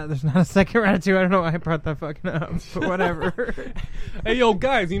 There's not a second Ratatouille. I don't know why I brought that fucking up, but whatever. Hey, yo,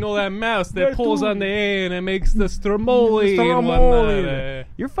 guys, you know that mouse that pulls on the A and it makes the Stromoli and whatnot?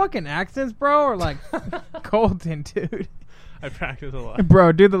 Your fucking accents, bro, are like golden, dude. I practice a lot.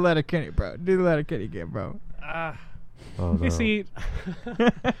 Bro, do the Letterkenny, bro. Do the Letterkenny again, bro. Oh, no. You see,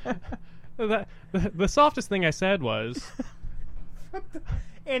 the softest thing I said was...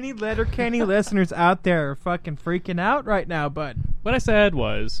 Any Letterkenny listeners out there are fucking freaking out right now, bud. What I said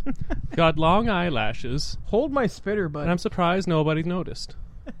was, got long eyelashes, Hold my spitter, bud. and I'm surprised nobody noticed.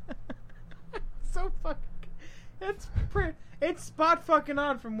 so fucking... It's spot fucking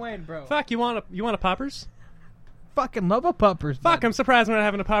on from Wayne, bro. Fuck, you want a poppers? Fucking love a puppers, Fuck, bud. I'm surprised we're not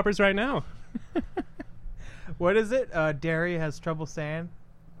having a poppers right now. What is it? Derry has trouble saying.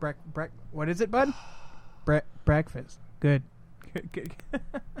 What is it, bud? Breakfast. Good. Good.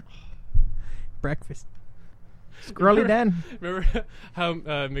 Breakfast. Scrolly Dan. Remember how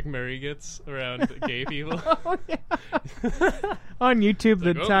McMurray gets around gay people? Oh, yeah. On YouTube,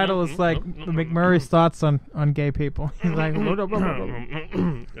 the like, title is like McMurray's thoughts on gay people. He's like, I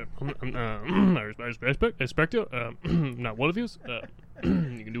respect you. Not one of you.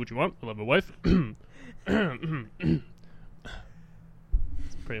 You can do what you want. I love my wife.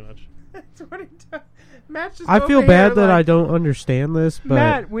 Pretty much. that's what he does. Matt's just I over feel bad here that like, I don't understand this, but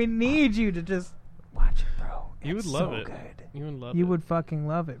Matt, we need you to just watch it, bro. You would It's love so it. Good. You would love it. You would fucking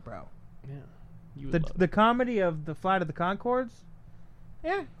love it, bro. Yeah. You would love The it. comedy of the Flight of the Conchords.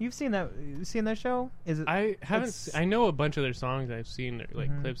 Yeah, you've seen that. You seen that show? Is it? I haven't. it's- I know a bunch of their songs. I've seen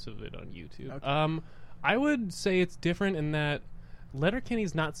like Mhm. clips of it on YouTube. Okay. I would say it's different in that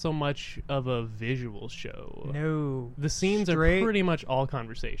Letterkenny's not so much of a visual show. No. The scenes Straight are pretty much all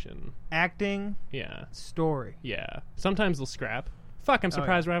conversation. acting, Yeah. story. Yeah. Sometimes they'll scrap. Fuck, I'm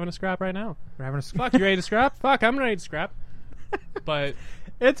surprised we're having a scrap right now. We're having a Fuck, you ready to scrap? Fuck, I'm ready to scrap. But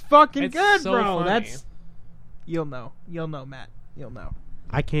It's fucking It's good, so bro. funny. That's you'll know, Matt. You'll know.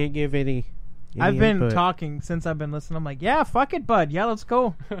 I can't give any I've been input. talking since I've been listening. I'm like, yeah, fuck it, bud. Yeah, let's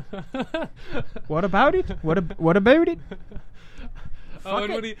go. What about it? What about it? oh,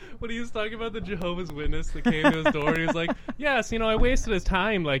 and when he was talking about the Jehovah's Witness that came to his door, he was like, "Yes, I wasted his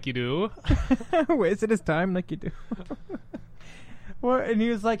time like you do." Wasted his time like you do. What? And he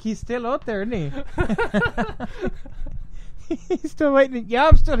was like, he's still out there, isn't he? He's still waiting. Yeah,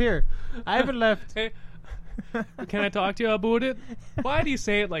 I'm still here. I haven't left. Hey, can I talk to you about it? Why do you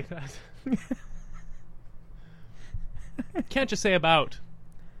say it like that? Can't you say about?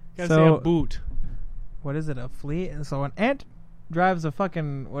 Gotta say So- a boot. What is it? A flea? So an ant drives a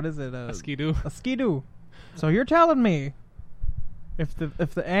fucking what is it? A skidoo. A skidoo. So you're telling me if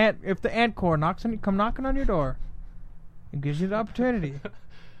the ant core come knocking on your door and gives you the opportunity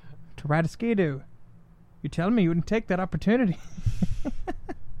to ride a skidoo, you're telling me you wouldn't take that opportunity?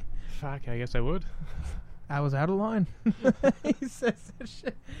 Fuck, I guess I would. I was out of line. He says that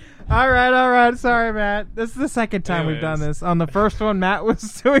shit. All right. Sorry, Matt. This is the second time we've done Anyways. this. On the first one, Matt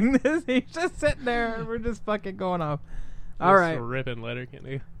was doing this. He's just sitting there, and we're just fucking going off. All Just right. ripping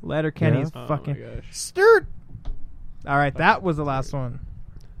Letterkenny. Letterkenny's Oh fucking my gosh. sturt. All right, that was the last one.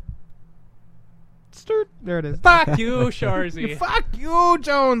 Sturt. There it is. Fuck you, Sharzy. Fuck you,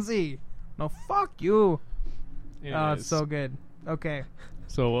 Jonesy. No, fuck you. Oh, Anyways, it's so good. Okay.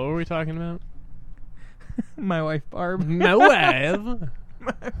 so what were we talking about? My wife, Barb. My wife.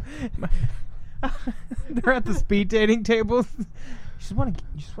 They're at the speed dating tables. You just want to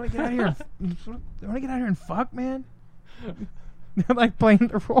get out of here. You want to get out of here and fuck, man. They're like playing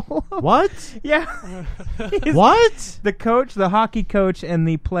the role. What? Yeah. What? The coach, the hockey coach, and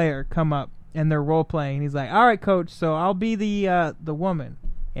the player come up and they're role playing. He's like, "All right, coach. So I'll be the woman,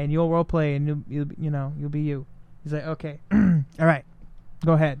 and you'll role play, and you'll be you." He's like, "Okay, all right,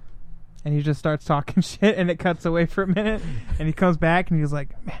 go ahead." And he just starts talking shit, and it cuts away for a minute, and he comes back, and he's like,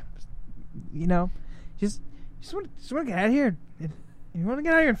 "Man, just want to get out of here. You want to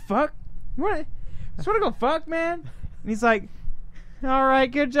get out of here and fuck? Just want to go fuck, man." And he's like, "All right,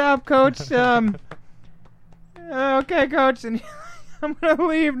 good job, coach. Okay, coach, and I'm gonna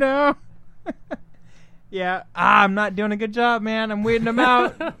leave now." Yeah, I'm not doing a good job, man. I'm weeding them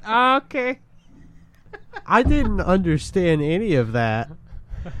out. Okay. I didn't understand any of that.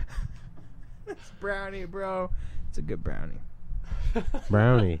 It's brownie, bro. It's a good brownie.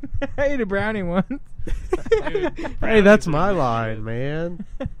 Brownie. I ate a brownie once. Hey, that's my line, man.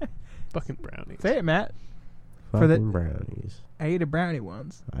 Fucking brownies. Say it, Matt. For the- Fucking brownies. I ate a brownie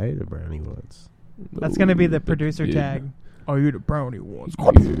once. I ate a brownie once. That's gonna be the producer tag. I eat a brownie once.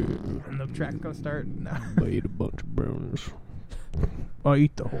 And the track's gonna start. No. I ate a bunch of brownies. I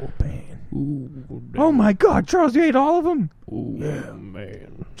eat the whole pan. Ooh, Oh my God, Charles, you ate all of them? Ooh, yeah,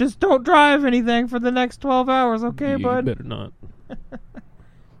 man. Just don't drive anything for the next 12 hours, okay, You bud? better not.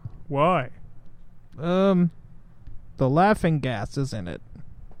 Why? The laughing gas is in it.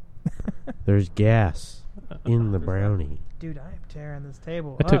 There's gas in the brownie. Dude, I am tearing this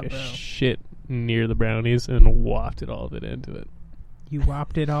table I took up, a bro. shit near the brownies and wafted all of it into it. You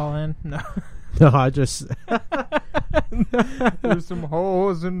whopped it all in? No. No, I just... There's some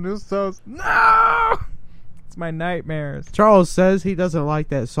holes in this house. No! It's my nightmares. Charles says he doesn't like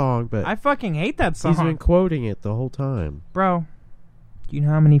that song, but I fucking hate that song. he's been quoting it the whole time. Bro, do you know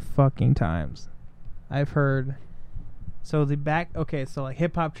how many fucking times I've heard... So the back... Okay, so like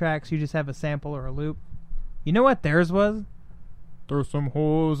hip-hop tracks, you just have a sample or a loop. You know what theirs was? There's some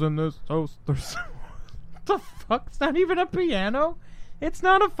holes in this house. There's some... What the fuck? It's not even a piano. It's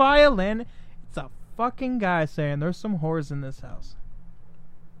not a violin. It's a fucking guy saying there's some whores in this house.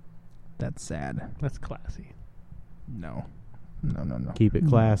 That's sad. That's classy. No. No. Keep it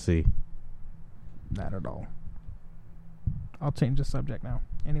classy. Not at all. I'll change the subject now.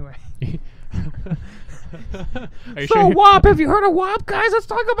 Anyway. Are you So sure? WAP, have you heard of WAP, guys? Let's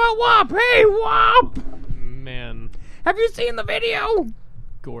talk about WAP. Hey, WAP! Man, Have you seen the video?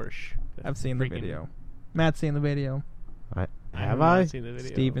 gorsh. I've seen the video. Matt's seen the video. Have not I? seen the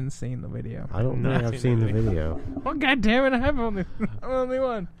video. Steven's seen the video. I don't Not think I've seen seen the the video. Oh, God damn it, I have only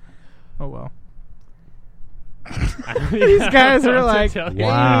one. Oh, well. These guys are like,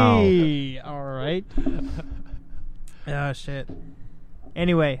 Wow. hey, all right. Oh, shit.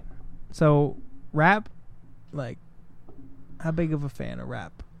 Anyway, so rap, like, how big of a fan of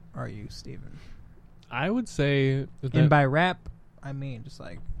rap are you, Steven? I would say that And by rap, I mean just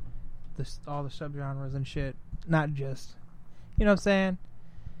like all the subgenres and shit, not just, you know what I'm saying?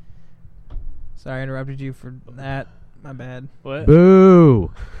 Sorry, I interrupted you for that. My bad. what?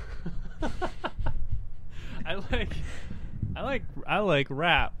 Boo! I like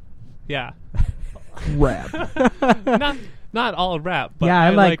rap. Yeah. Rap. Not all rap, but Yeah, I I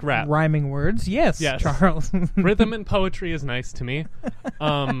like rap. rhyming words. Yes, Yes. Charles. Rhythm and poetry is nice to me.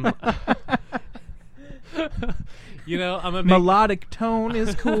 You know, I'm a big, Melodic tone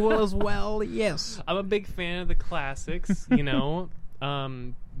is cool as well. Yes. I'm a big fan of the classics. You know,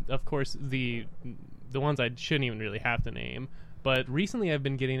 of course the ones I shouldn't even really have to name. But recently, I've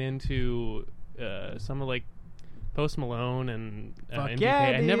been getting into some of like Post Malone and Fuck MGK. yeah,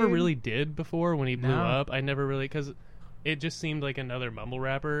 I never dude. really did before when he blew No. up. I never really, because it just seemed like another mumble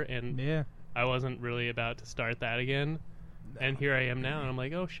rapper, and Yeah. I wasn't really about to start that again. And here I am now, and I'm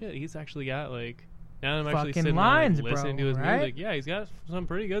like, oh shit, he's actually got like. Now I'm actually Fucking sitting lines, there, like, listening bro, to his right? music. Yeah, he's got some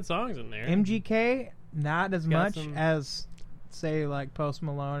pretty good songs in there. MGK, not as Got much some- as, say, like Post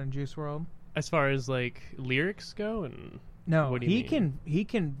Malone and Juice WRLD. As far as like lyrics go, and No, What do you he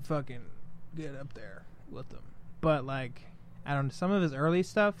can fucking get up there with them. But like, I don't know, some of his early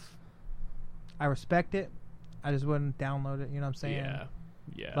stuff, I respect it. I just wouldn't download it. You know what I'm saying?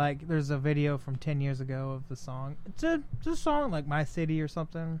 yeah. Like, there's a video from 10 years ago of the song. It's a song like My City or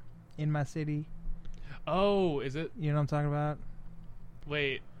something. In My City. Oh, is it? You know what I'm talking about?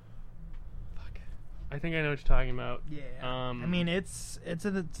 Wait. Fuck. I think I know what you're talking about. Yeah. I Um, mean, it's a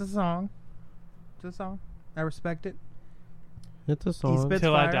song. It's a song. I respect it. It's a song. spits-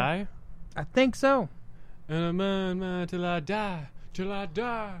 Till I fire. Die. I think so. And I'm on till I die, till I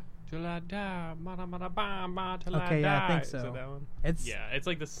die, till I die, till I Okay, die. yeah, I think Is so. it that one? It's Yeah, it's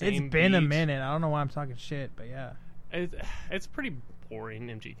like the same. It's been a beat. minute. I don't know why I'm talking shit, but yeah. It's pretty boring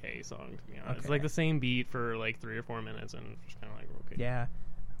MGK song, to be honest. It's Okay. like the same beat for like 3 or 4 minutes, and it's just kind of like okay. Yeah.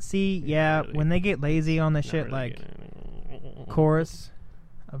 See, Not yeah, really. when they get lazy on the Not shit, really like getting- chorus,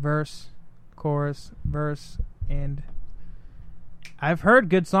 a verse, chorus, verse, and I've heard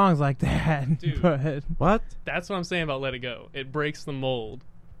good songs like that, Dude. but What? That's what I'm saying about Let It Go. It breaks the mold.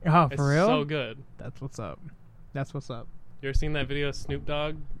 oh, It's for real? so good. That's what's up. That's what's up. You ever seen that video of Snoop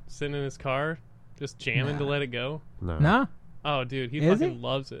Dogg sitting in his car, just jamming to Nah. Let It Go? No. Nah, Oh, dude, he Is fucking he?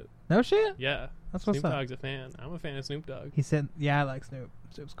 loves it. no shit. Yeah, That's what's Snoop up. Dogg's a fan. I'm a fan of Snoop Dogg. He said, "Yeah, I like Snoop.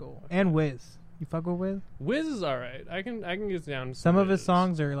 Snoop's cool." And Wiz. You fuck with Wiz? Wiz is all right. I can get down. To Some of his Wiz.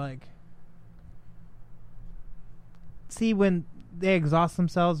 songs are like, see, when they exhaust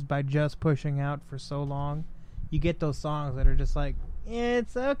themselves by just pushing out for so long, you get those songs that are just like,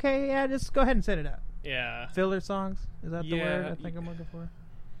 it's okay, yeah, just go ahead and set it out. Yeah, Filler songs, is that the Yeah, word I think I'm looking for?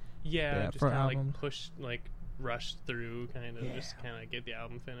 yeah, just for kind of like albums. push, like rush through, kind of Yeah. just kind of get the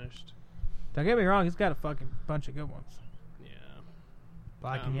album finished. Don't get me wrong, he's got a fucking bunch of good ones. Yeah,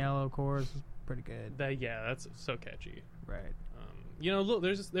 Black and Yellow chorus is pretty good. That's so catchy. Right. Look,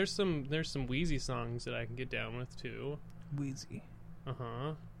 there's some Wheezy songs that I can get down with too. Wheezy.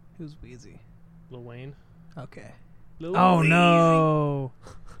 Uh-huh. Who's Wheezy? Lil Wayne. Okay. Lil Oh Weezy. no.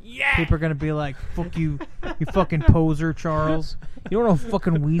 Yeah. People are gonna be like, "Fuck you, you fucking poser, Charles. You don't know who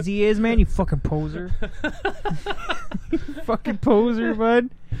fucking Wheezy is, man. You fucking poser. You fucking poser, bud.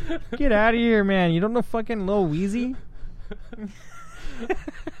 Get out of here, man. You don't know fucking Lil Weezy."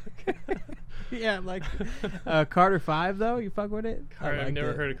 Yeah, like Carter 5 though. You fuck with it? I've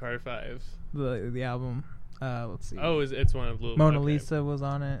never heard of Carter 5. The album. Let's see. Oh, it's one of Lil. Mona okay. Lisa was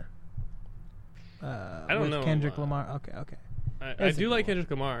on it. I don't with know. Kendrick Lamar. Okay. I do like Kendrick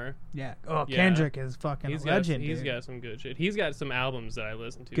Lamar. Yeah. Oh, Yeah. Kendrick is fucking a legend. He's dude. got some good shit. He's got some albums that I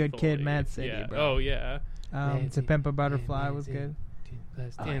listen to. Good Kid, fully. Mad City, yeah. bro. Oh yeah. To Pimp a Butterfly was good.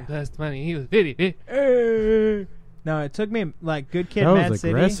 10 plus 20. He was 50. No, it took me like Good Kid, That Mad was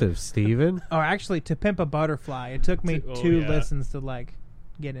City. aggressive, Steven. Or actually, To Pimp a Butterfly. It took me Oh, two yeah. listens to like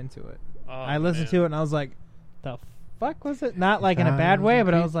get into it. Oh, I listened man. to it and I was like, "The fuck was it?" Not like in a bad way,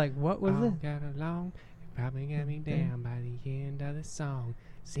 but I was like, "What was it?" Got along. Probably got me down by the end of the song.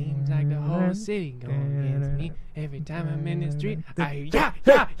 Seems like the whole city going against me. Every time I'm in the street, I hear, yeah.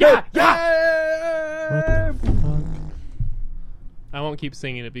 What the fuck? I won't keep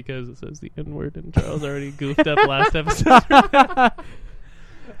singing it because it says the N-word and Charles already goofed up last episode.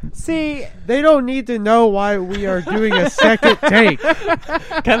 See, They don't need to know why we are doing a second take.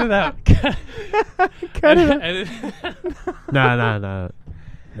 Cut it out. Cut it out. Edit.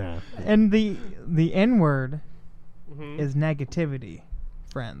 No. and the N word Mhm. is negativity,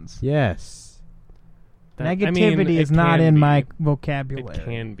 friends. Yes. Negativity it is not can in be. my vocabulary. It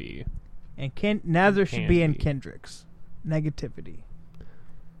can be. And neither should can be in be. Kendrick's. Negativity.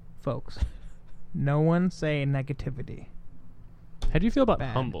 Folks, no one say negativity. How do you feel about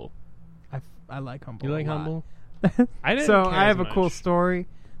Bad. Humble? I like Humble. You like a lot. Humble? I didn't. So care I have as a cool much. story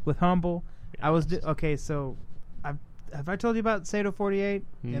with Humble. Yeah, I was okay. So have I told you about Sato 48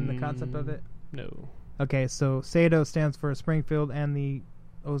 and the concept of it? No. Okay, so Sato stands for Springfield and the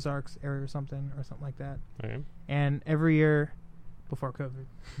Ozarks area or something like that. Okay. And every year before COVID,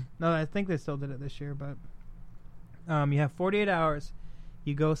 no, I think they still did it this year, but you have 48 hours.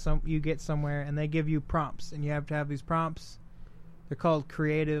 You get somewhere, and they give you prompts, and you have to have these prompts. They're called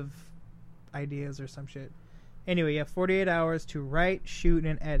creative ideas or some shit. Anyway, you have 48 hours to write, shoot,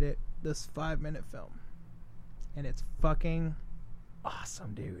 and edit this 5-minute film. And it's fucking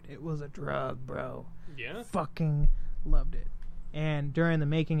awesome, dude. It was a drug, bro. Yeah. Fucking loved it. And during the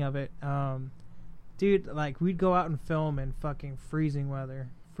making of it, dude, like, we'd go out and film in fucking freezing weather,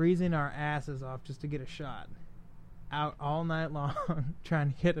 freezing our asses off just to get a shot. Out all night long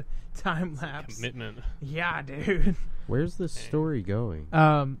trying to get a time lapse. Commitment. Yeah, dude. Where's the story going?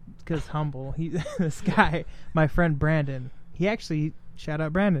 Because Humble, this guy, my friend Brandon, he actually, shout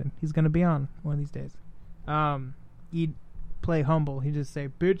out Brandon, he's gonna be on one of these days. He'd play Humble. He'd just say,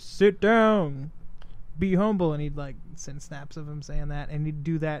 "Bitch, sit down, be humble," and he'd like send snaps of him saying that, and he'd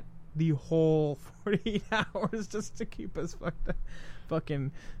do that the whole 48 hours just to keep us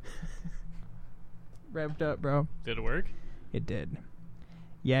fucking revved up, bro. Did it work? It did.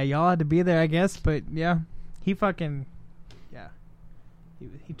 Yeah, y'all had to be there, I guess, but yeah, he fucking, yeah,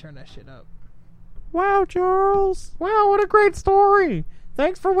 he turned that shit up. Wow, Charles. Wow, what a great story.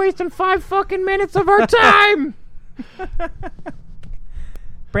 Thanks for wasting 5 fucking minutes of our time.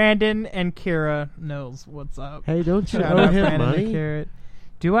 Brandon and Kira knows what's up. Hey, don't you Shout owe out him Brandon money? and Kira.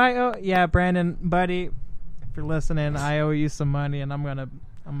 Do I owe? Yeah, Brandon, buddy, if you're listening, I owe you some money, and I'm gonna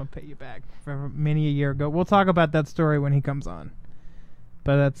pay you back for many a year ago. We'll talk about that story when he comes on.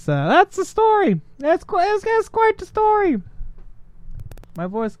 But that's the story. That's quite the story. My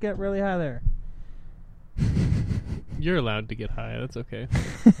voice got really high there. You're allowed to get high. That's okay.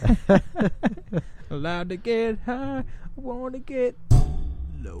 Allowed to get high, I want to get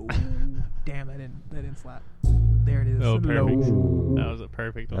low. Damn, that didn't slap. There it is. Oh, perfect. Low. That was a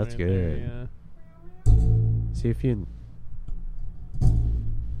perfect one. That's right good. There, See if you.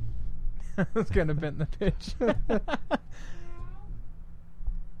 I was gonna bend the pitch.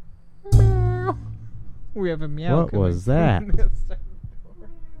 Meow. We have a meow. What coming was that? from this side of the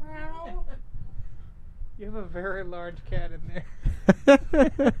door. You have a very large cat in there.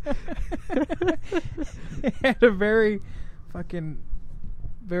 It had a very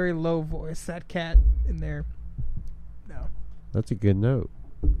low voice. That cat in there. No. That's a good note.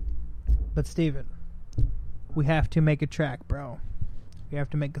 But Steven, we have to make a track, bro. We have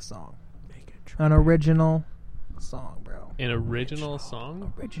to make a song. An original song, bro. An original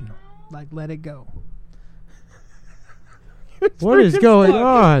song? Original. Like Let It Go. What is freaking going stuck.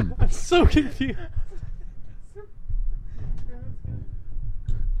 on? I'm so confused.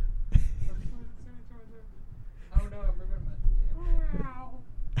 Oh no, I'm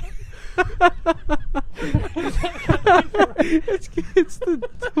It's the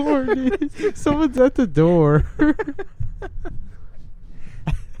door, dude. Someone's at the door.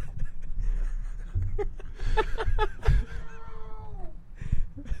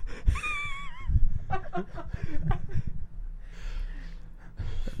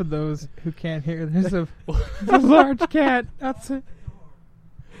 For those who can't hear, there's a large cat. That's it.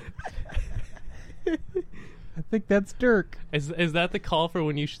 I think that's Dirk. Is that the call for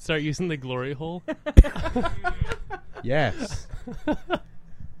when you should start using the glory hole? Yes.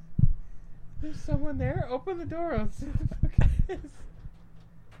 There's someone there. Open the door. I'll see what the fuck it is.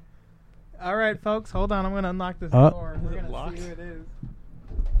 All right, folks, hold on. I'm gonna unlock this door. We're Is it gonna locked? see who it is.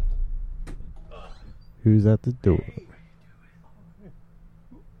 Who's at the door?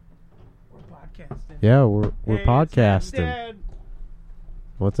 We're podcasting. Yeah, we're Hey, it's Matt's podcasting. dad.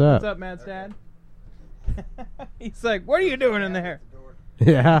 What's up? What's up, Matt's dad? He's like, "What are you doing in there?"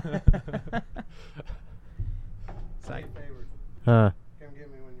 Yeah. It's like, Huh. Come get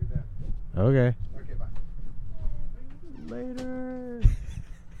me when you're done. Okay. Okay, bye. later.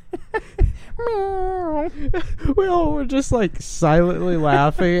 We all were just like silently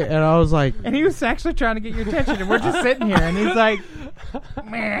laughing, and I was like, And he was actually trying to get your attention, and we're just sitting here, and he's like,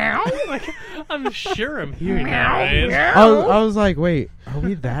 "Meow." Like, I'm sure I'm hearing that, right? I was like, wait, are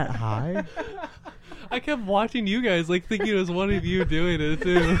we that high? I kept watching you guys, like thinking it was one of you doing it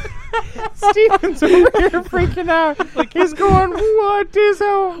too. Steven's over here freaking out. Like he's going, "What is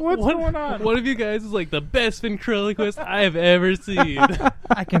what's going on?" One of you guys is like the best ventriloquist I've ever seen.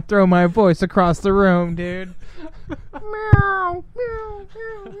 I can throw my voice across the room, dude. Meow, meow,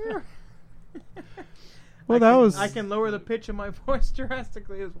 meow, meow. Well, that was. I can lower the pitch of my voice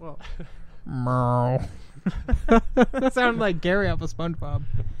drastically as well. Meow. That sounded like Gary off of SpongeBob.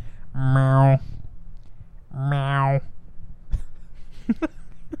 Meow. Meow.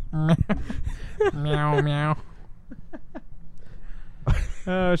 Meow, meow.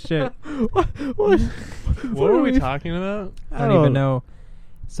 Oh, shit. What What were we talking about? I don't even know.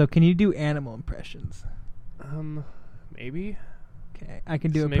 So, can you do animal impressions? Maybe. Okay, I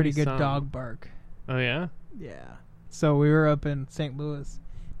can do So a pretty maybe good some. dog bark. Oh yeah. Yeah. So we were up in St. Louis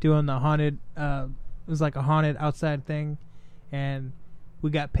doing the haunted. It was like a haunted outside thing, and we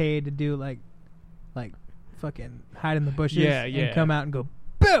got paid to do like fucking hide in the bushes. Yeah, and yeah. come out and go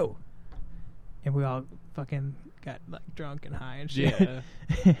boo, and we all fucking got like drunk and high and shit.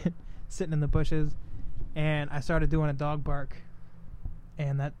 Yeah. Sitting in the bushes, and I started doing a dog bark,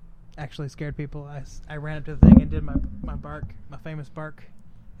 and that actually scared people. I ran up to the thing and did my bark, my famous bark.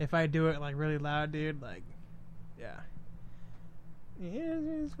 If I do it like really loud, dude, like, yeah.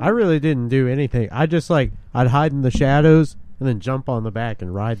 I really didn't do anything. I just like I'd hide in the shadows and then jump on the back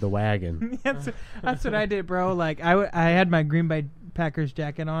and ride the wagon. That's what I did, bro. Like I had my Green Bay Packers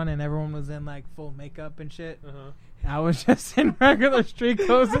jacket on, and everyone was in like full makeup and shit. Uh-huh. I was just in regular street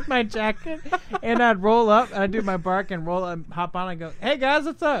clothes with my jacket, and I'd roll up, and I'd do my bark and roll up, hop on, and go, "Hey guys,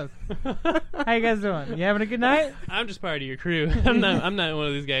 what's up? How you guys doing? You having a good night?" I'm just part of your crew. I'm not one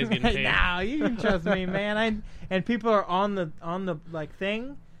of these guys getting paid. Nah, you can trust me, man. And people are on the like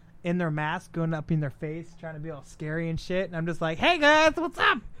thing in their mask, going up in their face, trying to be all scary and shit. And I'm just like, "Hey guys, what's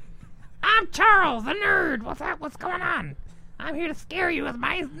up? I'm Charles, the nerd. What's up? What's going on? I'm here to scare you with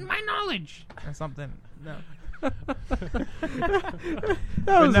my knowledge or something." No.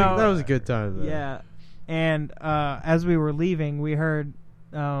 That was a good time, though. Yeah, and as we were leaving, we heard,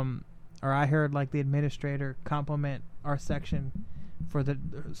 or I heard, like the administrator compliment our section for the.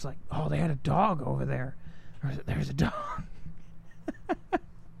 It's like, "Oh, they had a dog over there. There's a dog."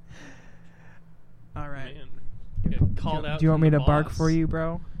 All right. Man. You got called out. Do you want from me the to bark boss. for you,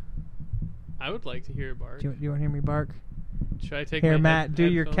 bro? I would like to hear a bark. Do you want to hear me bark? Should I take Here, my Matt, do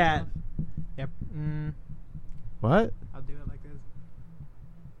your headphones cat. off? Yep. What? I'll do it like this.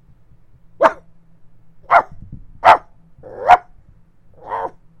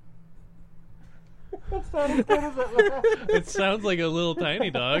 It sounds like a little tiny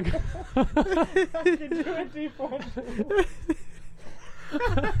dog.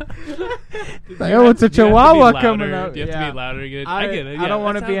 Like, oh, it's a Do you have to be Chihuahua louder? coming up. Do you have to be louder? Good. I get it. I Yeah, don't that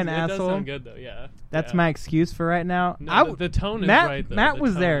want to be an sounds- that does asshole. sound good though. Yeah. That's Yeah. my excuse for right now. No, the tone is Matt, right though. Matt The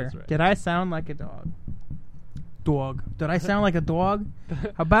was tone there. is right. Did I sound like a dog? Did I sound like a dog? How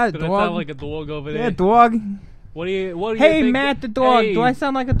about a Did dog? I sound like a dog over there? Yeah, dog. What do you Hey, think? Matt the dog. Hey, Do I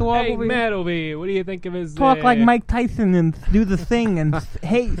sound like a dog Hey, over here? Matt over here. What do you think of his Talk like Mike Tyson and do the thing and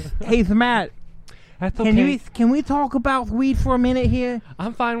hey, Matt. That's okay. Can we talk about weed for a minute here?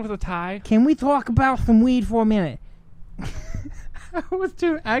 I'm fine with a tie. Can we talk about some weed for a minute?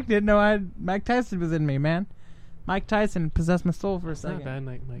 I didn't know Mike Tyson was in me, man. Mike Tyson possessed my soul for a It's second. not bad,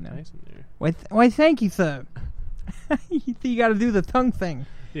 Mike Tyson there. Why, thank you, sir. You got to do the tongue thing.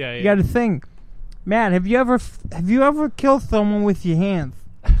 Yeah, You got to think. Matt, have you ever killed someone with your hands?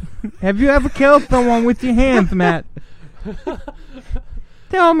 Have you ever killed someone with your hands, Matt?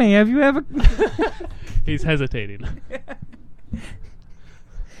 Tell me, have you ever... He's hesitating.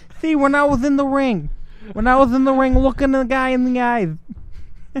 See, when I was in the ring looking the guy in the eyes.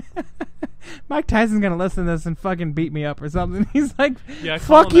 Mike Tyson's going to listen to this and fucking beat me up or something. He's like, Yeah,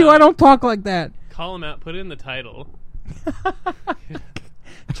 call fuck him you, out. I don't talk like that. Call him out. Put it in the title.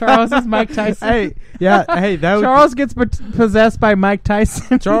 Charles is Mike Tyson. Hey, yeah, hey, that would Charles gets possessed by Mike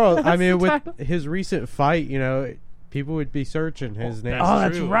Tyson. Charles. I That's mean, the with title. his recent fight, people would be searching his name. Oh,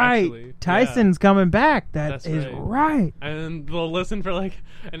 that's true, right. actually. Tyson's coming back. That's That is right. right. And then they'll listen for like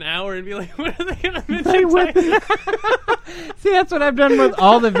an hour and be like, "What are they gonna Like, mention?" what Tyson? See, that's what I've done with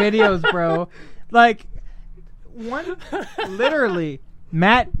all the videos, bro. Like, literally,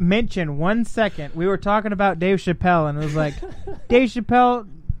 Matt mentioned 1 second. We were talking about Dave Chappelle, and it was like, Dave Chappelle,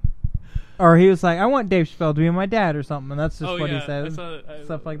 or he was like, I want Dave Chappelle to be my dad or something, and that's just what he says.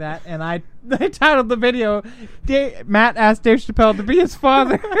 Stuff like that. And I titled the video, Matt asked Dave Chappelle to be his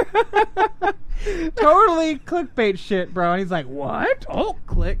father. Totally clickbait shit, bro. And he's like, what? Oh,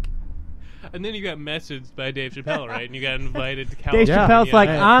 click. And then you got messaged by Dave Chappelle, right? And you got invited to Dave California. Chappelle's like,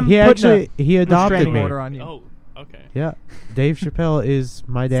 I'm he putting actually he adopted restraining me. order on you. Oh, okay. Yeah, Dave Chappelle is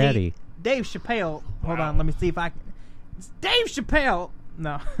my daddy. See, Dave Chappelle. Hold Wow. on, let me see if I can. It's Dave Chappelle.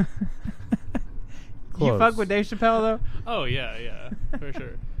 No. You Close. fuck with Dave Chappelle though? Oh yeah, for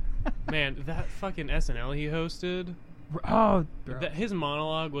sure. Man, that fucking SNL he hosted. Oh, His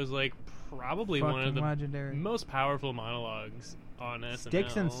monologue was like probably one of fucking the legendary. most powerful monologues on SNL.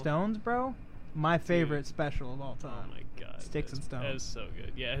 Sticks and Stones, bro. My favorite special of all Oh time. my god, Sticks and Stones. That is so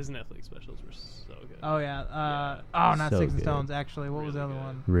good. Yeah, his Netflix specials were so good. Oh yeah. Yeah. Oh, not So Sticks and good. Stones. Actually, what was the Really other good.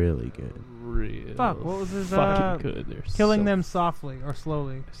 one? Really good. Real Fuck. What was his? fucking good. They're Killing so them softly or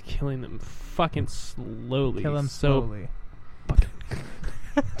slowly. Just killing them fucking slowly. Kill them so slowly.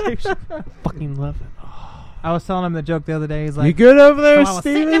 fucking love it. I was telling him the joke the other day. He's like, You good over there, "So I was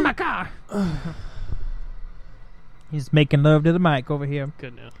sitting in Steven? my car." He's making love to the mic over here.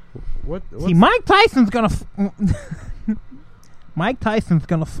 Good now. See, Mike Tyson's gonna Mike Tyson's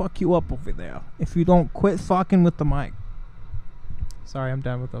gonna fuck you up over there if you don't quit fucking with the mic. Sorry, I'm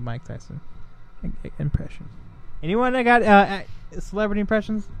done with the Mike Tyson impression. Anyone that got celebrity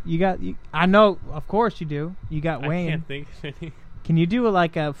impressions? I know, of course you do. You got I Wayne. can't think of any. Can you do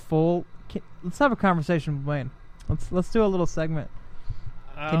like a full? Let's have a conversation with Wayne. Let's do a little segment.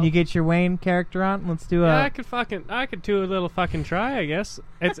 Can you get your Wayne character on? Let's do Yeah, a. I could do a little fucking try. I guess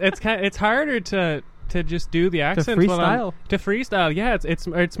it's harder to just do the accent freestyle. To freestyle. Yeah,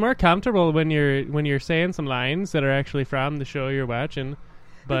 it's more comfortable when you're saying some lines that are actually from the show you're watching.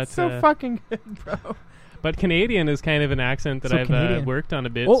 But It's so fucking good, bro. But Canadian is kind of an accent that So I've Canadian. worked on a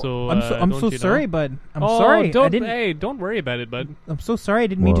bit. Oh, so I'm don't so you sorry, know? bud. I'm Oh, sorry. Don't worry about it, bud. I'm so sorry. I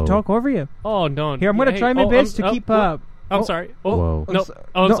didn't mean to Whoa. talk over you. Oh, don't. Here, I'm gonna Hey, try my oh, best I'm- to oh, keep oh, up. I'm Oh, sorry. Whoa. No.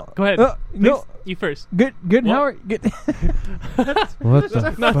 I'm No. so- Go ahead. no. Please, you first. Good. What? Howard. Good. What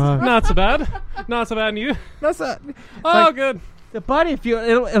the Not, fuck? not so bad. Not so bad. And you? That's not. Oh, like- good. Buddy, if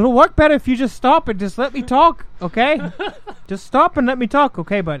it'll work better if you just stop and just let me talk, okay? Just stop and let me talk,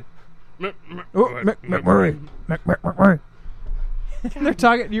 okay, bud? McMurray. They're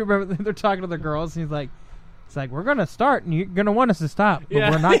talking. You remember they're talking to the girls, and he's like, "It's like we're gonna start, and you're gonna want us to stop, but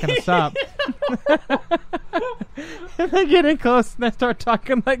Yeah. we're not gonna stop." And they get in close, and they start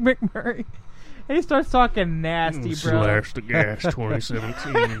talking like McMurray, and he starts talking nasty, bro. the gas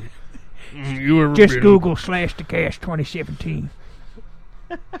 2017. You were Just Google /the gas 2017.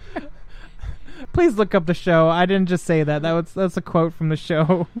 Please look up the show. I didn't just say that. That's a quote from the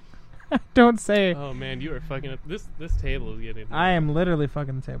show. Don't say. Oh man, you are fucking up. This table is getting. I am literally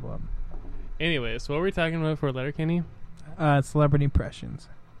fucking the table up. Anyway, so what were we talking about for Letterkenny? Celebrity impressions.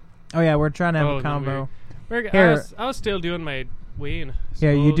 Oh yeah, we're trying to have a combo. Here. I was still doing my Wayne.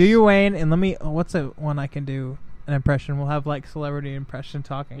 Yeah, you do suppose. your Wayne, and let me. What's a one I can do? An impression. We'll have like celebrity impression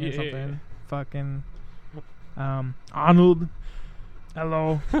talking or Yeah. something. Fucking. Arnold.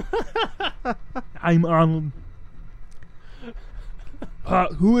 Hello. I'm Arnold.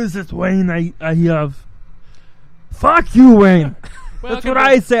 Who is this Wayne I have? Fuck you, Wayne. That's Welcome what to-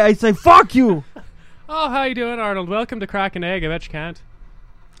 I say. I say fuck you. Oh, how you doing, Arnold? Welcome to Crack an Egg. I bet you can't.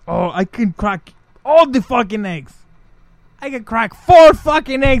 Oh, I can crack all the fucking eggs. I can crack 4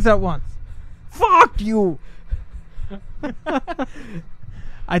 fucking eggs at once. Fuck you.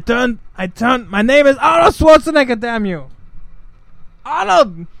 I turned. My name is Arnold Schwarzenegger. Damn you,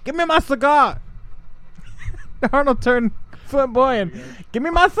 Arnold! Give me my cigar. Arnold turned flamboyant. Give me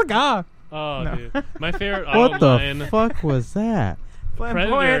my cigar. Oh, No. dude. My favorite What Arnold the line. fuck was that?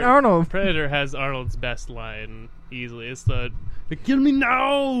 Flamboyant Arnold. Predator has Arnold's best line easily. It's the kill me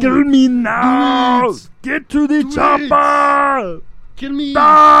now. Kill me now. Do it. Get to the Do it. chopper. Kill me.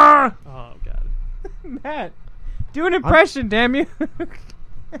 Ah! Oh god. Matt, do an impression, damn you.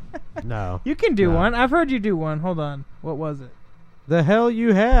 No. You can do No. one. I've heard you do one. Hold on. What was it? The hell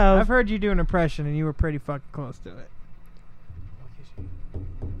you have? I've heard you do an impression, and you were pretty fucking close to it.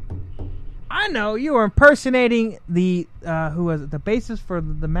 I know you were impersonating the who was it? The bassist for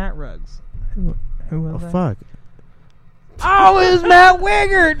the Matt Rugs. Who was Oh that? fuck. Oh, it was Matt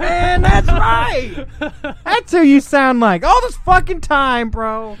Wigard, man. That's right. That's who you sound like all this fucking time,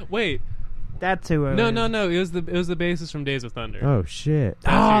 bro. Wait. That's who it No, is. no, no. It was the bassist from Days of Thunder. Oh shit.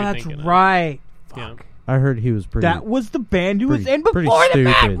 That's who Oh, you're that's thinking of. right. Yeah. I heard he was pretty. That was the band he was pretty- in before pretty the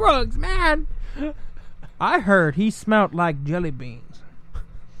Matt stupid. Rugs, man. I heard he smelled like jelly beans.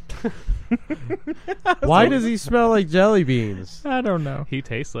 Why does he smell like jelly beans? I don't know. He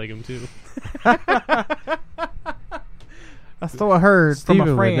tastes like him too. That's what I heard from Steven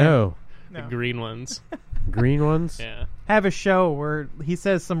a would friend. know. The green ones. Green ones? Yeah. Have a show where he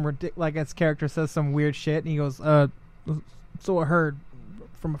says some like his character says some weird shit, and he goes, so I heard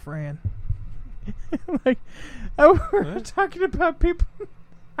from a friend." Like, we're talking about people.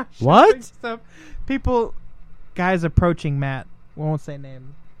 What? Stuff. People, guys approaching Matt. We won't say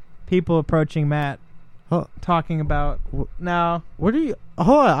names. People approaching Matt, Huh. talking about. No, What are you?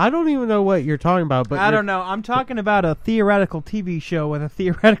 Hold on. I don't even know what you're talking about. But I don't know. I'm talking about a theoretical TV show with a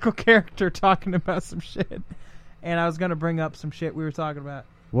theoretical character talking about some shit. And I was going to bring up some shit we were talking about.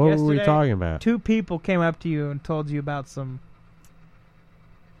 What were we Yesterday, talking about? 2 people came up to you and told you about some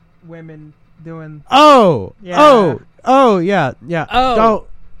women doing. Oh. Yeah. Oh. Yeah. Yeah. Oh. Don't.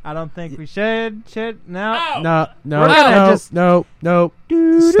 I don't think we should. No. Oh. No. No. We're gonna no. just- No. No.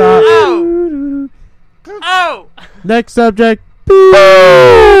 Doo-doo. Stop. Oh! Next subject.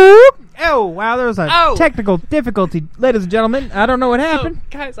 Oh, wow, there was a Ow. technical difficulty, ladies and gentlemen. I don't know what So, happened.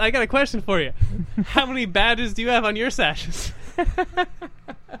 guys, I got a question for you. How many badges do you have on your sashes? 'Cause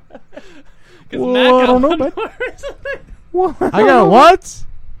Well, Matt I got don't know, one but- more or something. What? I got what?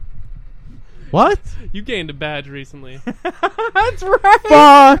 What? You gained a badge recently. That's right.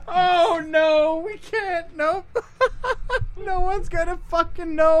 Fuck. Oh, no, we can't. Nope. No one's gonna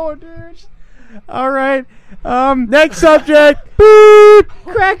fucking know, dude. All right. Next subject. Boop.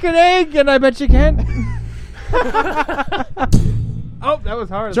 Crack an egg, and I bet you can. Oh, that was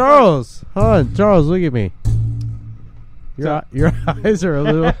hard. as fuck. Charles. Hold on. Charles, look at me. Your eyes are a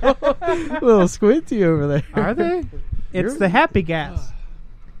little squinty over there. Are they? It's You're- the happy gas.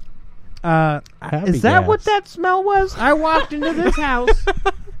 Happy Is that gas. what that smell was? I walked into this house.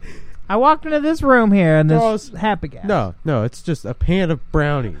 I walked into this room here, and this Charles, happy gas. No, it's just a pan of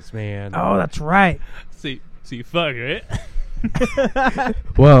brownies, man. Oh, that's right. So you fuck, right?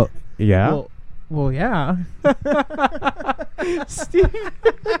 Well, yeah. Well, yeah.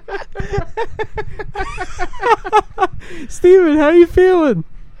 Steven, how you feeling?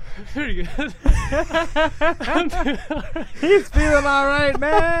 Pretty good. I'm doing all right. He's feeling all right,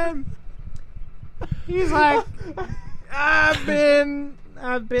 man. He's like, I've been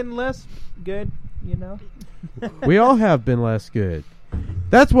less good, you know. We all have been less good.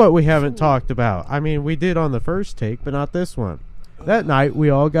 That's what we haven't talked about. I mean, we did on the first take, but not this one. That night, we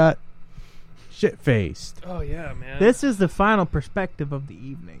all got shit-faced. Oh, yeah, man. This is the final perspective of the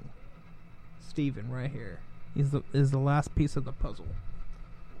evening. Steven right here. Is the last piece of the puzzle.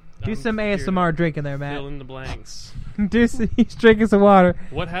 Do I'm some here to ASMR drinking there, Fill Matt. in the blanks. He's drinking some water.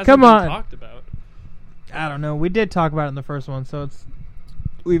 What hasn't Come been on. talked about? I don't know. We did talk about it in the first one, so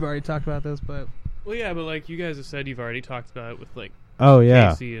we've already talked about this, but Well, yeah, but like you guys have said, you've already talked about it with like Oh,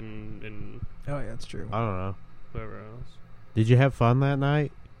 yeah. Casey and oh yeah, that's true. I don't know. whoever else. Did you have fun that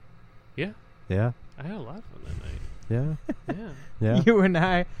night? Yeah. Yeah. I had a lot of fun that night. Yeah. Yeah. Yeah. You and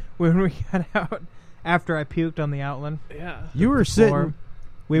I, when we got out after I puked on the Outland, Yeah. You were sitting.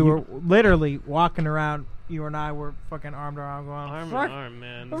 we were literally walking around. You and I were fucking arm to arm, going, Arm "Fuck, in arm,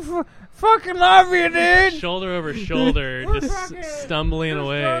 man. fucking love you, dude." Shoulder over shoulder, just fucking- stumbling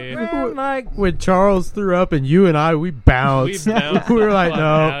away. Man, like, When Charles threw up and you and I, we We bounced. bounced We were the like, fuck no.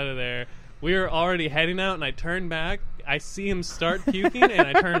 out of there. We were already heading out, and I turned back. I see him start puking, and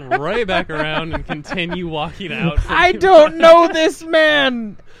I turn right back around and continue walking out. I don't know this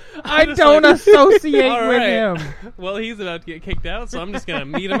man. I just don't like, associate all with right. him. Well, he's about to get kicked out, so I'm just gonna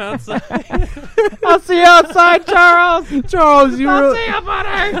meet him outside. I'll see you outside, Charles. Charles, you I'll were, see you,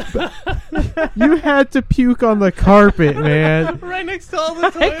 buddy. you had to puke on the carpet, man. Right next to all the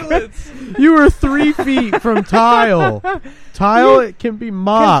toilets. You were 3 feet from tile. Tile, it can be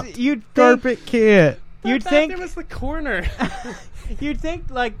mopped. You'd think, Carpet can't. you'd That think, bathroom was the corner. you'd think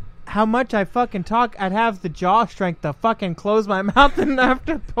like how much I fucking talk, I'd have the jaw strength to fucking close my mouth enough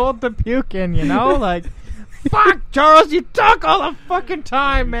to hold the puke in, you know? Like, fuck, Charles, you talk all the fucking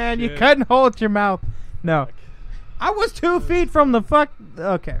time, man. You shit. couldn't hold your mouth. No. I was 2 feet from the fuck.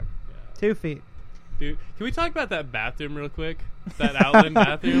 Okay. 2 feet. Dude, can we talk about that bathroom real quick? That Outland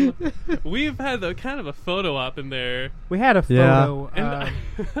bathroom? We've had kind of a photo op in there. We had a Yeah. photo.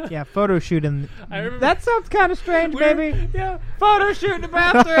 And Photo shoot in. I remember- That sounds kind of strange, baby. Yeah. Photo shoot in the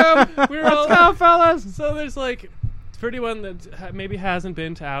bathroom. We were Let's all- go, fellas. So there's like, for anyone that maybe hasn't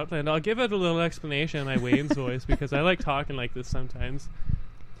been to Outland, I'll give it a little explanation in my Wayne's voice because I like talking like this sometimes.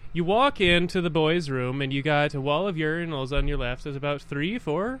 You walk into the boys' room and you got a wall of urinals on your left. There's about 3,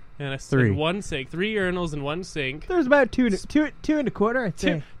 4, and Three. one sink. 3 urinals and 1 sink. There's about two and a quarter, I'd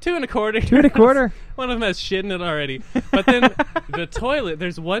say. 2 and a quarter. 2 and a quarter. One of them has shit in it already. But then the toilet,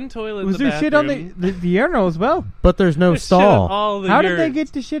 there's one toilet Was in the there shit on bathroom. the urinal as well? But there's no There's shit on stall. all the How did they urines.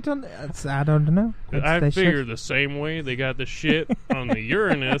 get the shit on? I don't know. I They shit- figured the same way they got the shit on the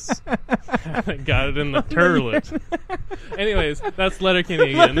Uranus, they got it in the turlet. Anyways, that's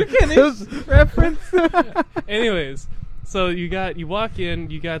Letterkenny again. Letterkenny's reference. Anyways, so you walk in,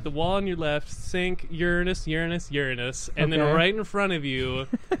 you got the wall on your left, sink, Uranus, and then Okay. right in front of you,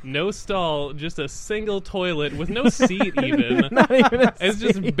 no stall, just a single toilet with no seat even. Not even a It's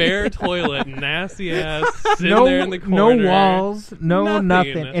just seat. bare toilet, nasty ass, sitting No, there in the no corner. walls, no Nothing.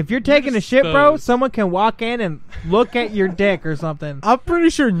 nothing. If you're You're taking a just shit, bro, exposed. someone can walk in and look at your dick or something. I'm pretty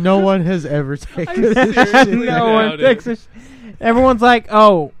sure no one has ever taken I this seriously shit. No one doubt takes it. Everyone's like,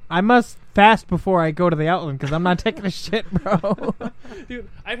 "Oh, I must fast before I go to the Outland because I'm not taking a shit, bro." Dude,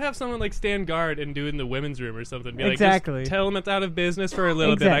 I'd have someone like stand guard and do it in the women's room or something. Be like, Exactly. just tell them it's out of business for a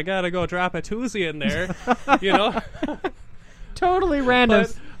little bit. I gotta go drop a Tuesday in there, you know. Totally random.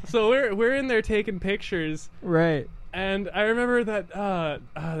 But, so we're in there taking pictures, Right. and I remember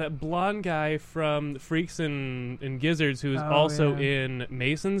that blonde guy from Freaks and Gizzards who was Oh, also yeah. in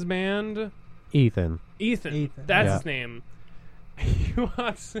Mason's band. Ethan. Ethan. That's Yeah. his name. He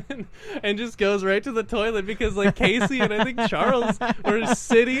walks in and just goes right to the toilet because, like, Casey and I think Charles were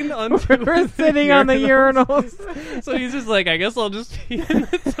sitting on. We're sitting on the urinals. So he's just like, I guess I'll just pee in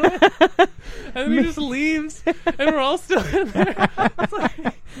the toilet. And then he just leaves, and we're all still in there. It's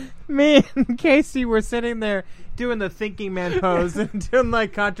like, Me and Casey were sitting there doing the thinking man pose and doing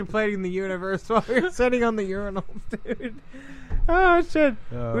like contemplating the universe while we were sitting on the urinals, dude. Oh shit!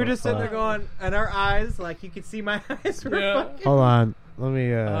 we were just sitting there fuck. going, and our eyes, like you could see my eyes were Yeah. fucking. Hold on. Let me.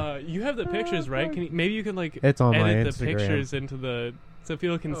 you have the pictures, right? Maybe you can like It's on my edit the Instagram. pictures into the so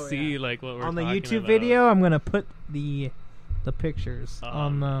people can Oh, see yeah. like what we're On the talking YouTube about. video, I'm gonna put the pictures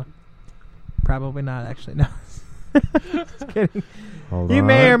on the. Probably not actually. No. Just kidding. Hold You on.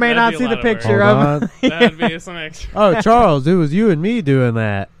 may or may That'd not be a see lot the of work. picture Hold of. on. That'd be some extra. Oh, Charles, it was you and me doing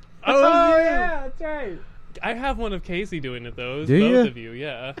that. Oh, yeah, that's right. I have one of Casey doing it though. It's Do both ya? of you,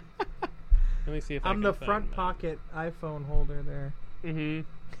 yeah. Let me see if I I'm can the find front that. pocket iPhone holder there.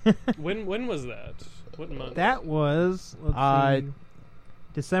 Mm-hmm. When was that? What month? That was let's see,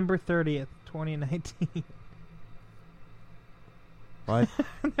 December 30th, 2019. What?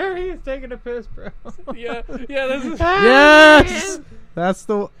 There he is taking a piss, bro. yeah, this is. Yes! That's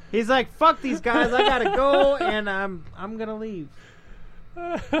the. He's like, "Fuck these guys! I gotta go, and I'm gonna leave."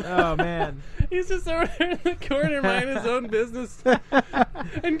 Oh man, He's just over there in the corner minding his own business.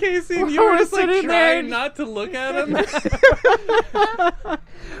 And Casey and you We're were just like sitting there. trying not to look at him.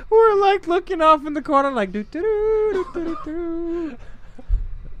 we're like looking off in the corner, like do do do do do.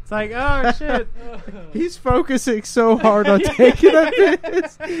 It's like, oh shit. He's focusing so hard on taking a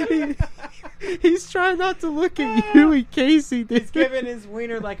piss. He's trying not to look at you and Casey. He's giving his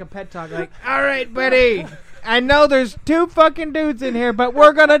wiener like a pet talk, like, "All right, buddy. I know there's 2 fucking dudes in here, but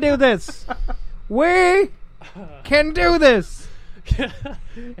we're gonna do this. We can do this."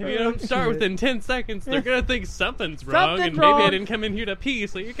 If you don't start within 10 seconds, they're gonna think something's wrong, Something's and maybe I wrong. didn't come in here to pee,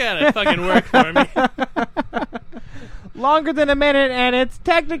 so you gotta fucking work for me. Longer than a minute, and it's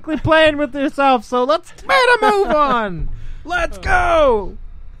technically playing with yourself, so let's try to move on. Let's go.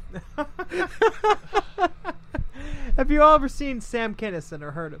 Have you all ever seen Sam Kinison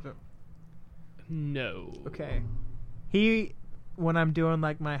or heard of him? No. Okay. When I'm doing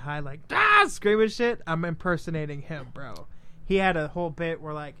like my high, like, screaming shit, I'm impersonating him, bro. he had a whole bit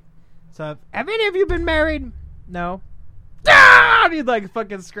where like, so have any of you been married? No. Ah! And he'd like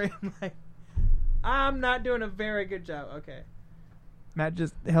fucking scream like, I'm not doing a very good job. Okay. Matt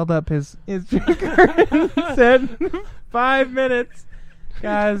just held up his drinker and said, 5 minutes,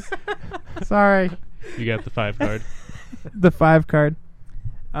 guys. Sorry. You got the 5 card. The 5 card.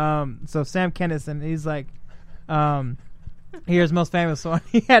 So Sam Kinison, he's like, here's most famous one.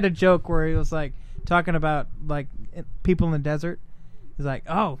 He had a joke where he was like talking about like people in the desert. He's like,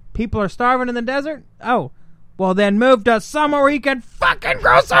 oh, people are starving in the desert? Oh, well then move to somewhere where you can fucking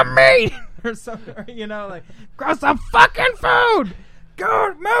grow some meat or something, you know, like grow some fucking food.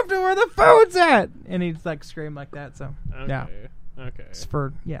 Go move to where the food's at. And he'd like scream like that. So yeah, Okay. it's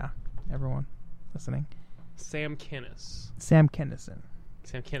for everyone listening. Sam Kinison. Sam Kinison.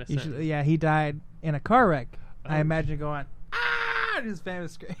 Sam Kinison. Yeah, he died in a car wreck. I Oh. imagine going, ah, his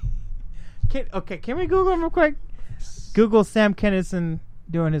famous scream. Can we Google him real quick? Google Sam Kinison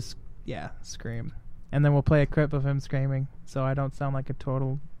doing his scream, and then we'll play a clip of him screaming, so I don't sound like a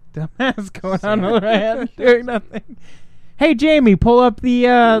total dumbass going on over my head doing nothing. Hey Jamie, pull up the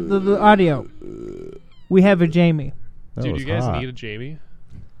audio. We have a Jamie. That Dude, was you guys hot. need a Jamie?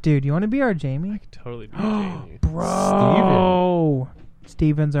 Dude, you want to be our Jamie? I could totally be a Jamie. Bro,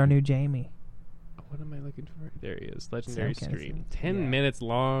 Steven's our new Jamie. What am I looking for? There he is. Legendary Sam Scream. Kinison. 10 Yeah. minutes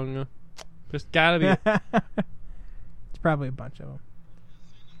long. There's gotta be. It's probably a bunch of them.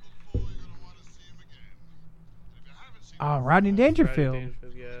 Oh, Rodney Dangerfield.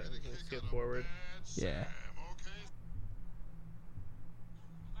 Yeah, let's skip forward. Yeah.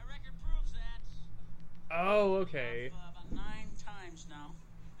 My record proves that Oh, okay. about 9 times now.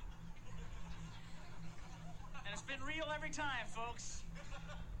 And it's been real every time, folks.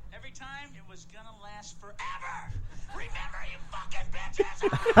 Every time it was gonna last forever. Remember, you fucking bitches!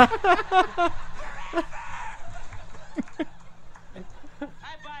 Forever!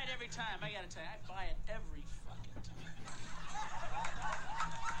 I buy it every time. I gotta tell you, I buy it every fucking time.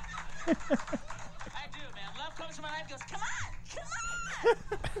 I do, man. Love comes to my life and goes, come on! Come on!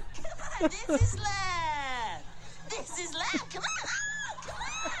 Come on! This is love! This is love! Come on! Oh, come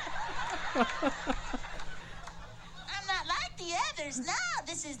on! I'm not like the others. No,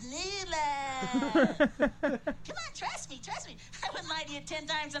 this is new love. Come on, trust me, trust me. I wouldn't lie to you 10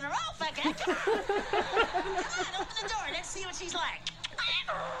 times in a row, fuck it. Come on. Come on, open the door. Let's see what she's like.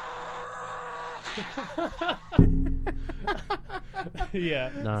 Yeah.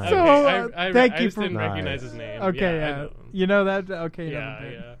 Nice. So, Okay, I thank you just for- didn't recognize Nice. his name. Okay, yeah. I yeah. know. You know that? Okay, you Yeah, know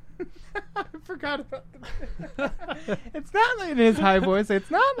yeah. I forgot about that. It's not like in his high voice. It's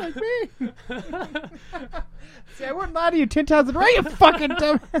not like me. See, I wouldn't lie to you 10 times in a row, you fucking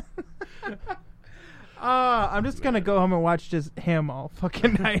dumb. I'm just going to go home and watch just him all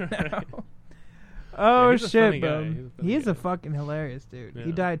fucking night now. Oh, Yeah, he's a funny shit, guy. bro. He's a funny He is guy. a fucking hilarious dude. He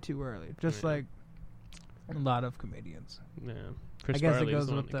Yeah. died too early, just Yeah. like a lot of comedians. Yeah. Chris I guess Farley's it goes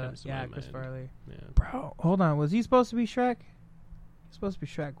the one with that the comes to my Chris mind. Farley. Yeah. Bro, hold on. Was he supposed to be Shrek? He's supposed to be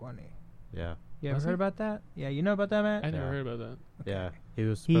Shrek, wasn't he? Yeah. You ever Was heard he? about that? Yeah, you know about that, Matt? I never Yeah. heard about that. Yeah. He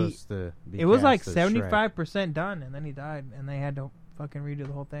was He- supposed to be It was like cast as Shrek. 75% done, and then he died, and they had to fucking redo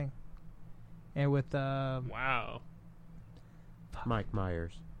the whole thing. And with Wow. Mike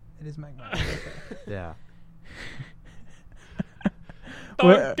Myers. it is Mike Myers. Yeah.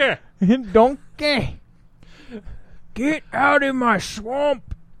 Well- Okay. Donkey, get out of my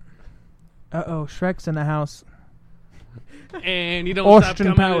swamp! Shrek's in the house. And you don't Austin stop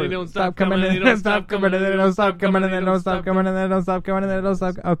coming, Powers. and you don't stop coming, and you don't stop coming, and and then you don't stop coming, and then don't stop coming, and coming. then don't stop coming, and then don't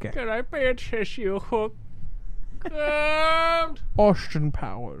stop. Okay. Can I pay a tissue hook? Austin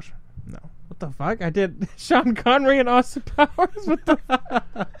Powers. No. What the fuck? I did Sean Connery and Austin Powers? What the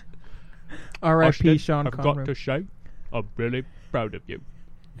fuck? R.I.P. Sean I've Connery. got to say, I'm really proud of you.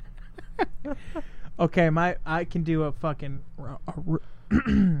 Okay, I can do a fucking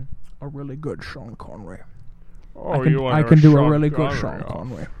a really good Sean Connery. Oh, I can do a really good Sean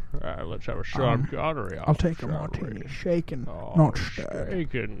Connery. Let's have a Sean Connery. I'll take a martini, shaken, Oh, not stirred.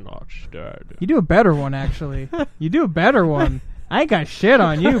 shaken, not stirred. You do a better one, actually. You do a better one. I ain't got shit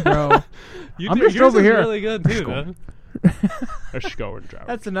on you, bro. I'm just yours over is here. really good too, man. Let's go and drive.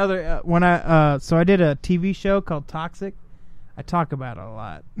 That's another when I so I did a TV show called Toxic. I talk about it a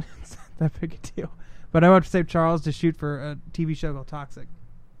lot. It's not that big a deal. But I went to St. Charles to shoot for a TV show called Toxic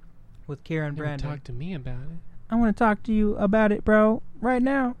with Karen Never Brandon. talk to me about it. I want to talk to you about it, bro, right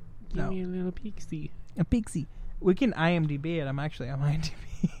now. Give me a little peeksy. A pixie. We can IMDb it. I'm actually on IMDb,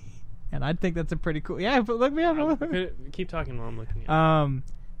 and I think that's a pretty cool. Yeah, but look me up. Keep talking while I'm looking at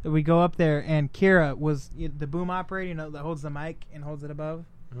it. We go up there, and Kira was the boom operator, that holds the mic and holds it above.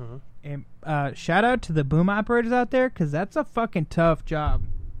 Uh-huh. And shout out to the boom operators out there, because that's a fucking tough job.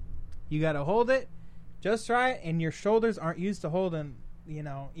 You got to hold it just right, and your shoulders aren't used to holding,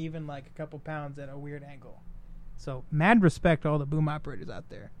 even like a couple pounds at a weird angle. So, mad respect to all the boom operators out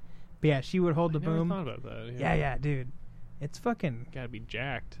there. But yeah, she would hold the Never boom. thought about that. Yeah, dude. It's fucking... Gotta be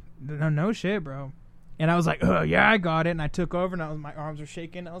jacked. No shit, bro. And I was like, oh, yeah, I got it. And I took over, and my arms were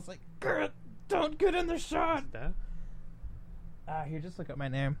shaking. I was like, girl, don't get in the shot. That? Here, just look up my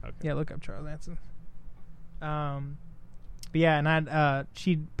name. Okay. Yeah, look up Charles Anson. But yeah, and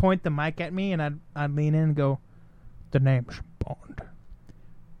she'd point the mic at me, and I'd lean in and go, the name's Bond.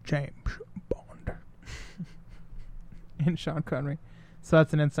 James Bond. And Sean Connery. So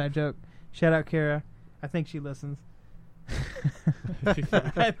that's an inside joke. Shout out Kara. I think she listens.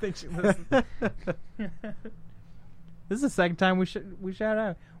 I think she listens. This is the second time we shout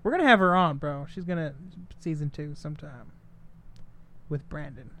out. We're gonna have her on, bro. She's gonna season 2 sometime with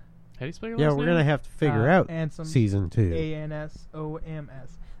Brandon. How do you spell your Yeah, last we're name? gonna have to figure out Ansom, season 2. ANSOMS.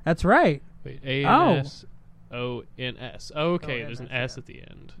 That's right. Wait, A-N-S-O-N-S. Okay, there's an O-N-S, S at the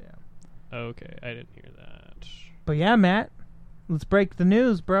end. Yeah. Okay, I didn't hear that. But yeah, Matt, let's break the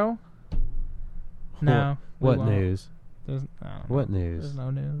news, bro. No. we What won't. news? There's, I don't know. What news? There's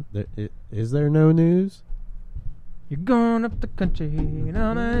no news. Is there no news? You're going up the country.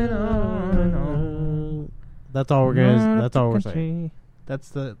 No, no, no, no. That's all we're gonna. That's all we're saying. That's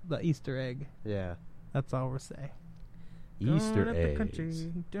the Easter egg. Yeah. That's all we're saying. Easter Going up the eggs. country.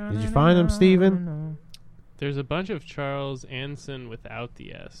 Did you find them, Steven? There's a bunch of Charles Anson without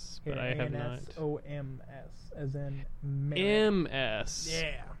the S, but I have not. ANSOMS, as in Mary. M-S.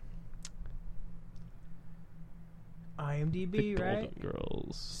 Yeah. The IMDb, Golden right?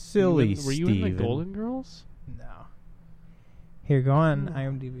 Girls. Silly Were you in the Steven. Golden Girls? No. Here, go on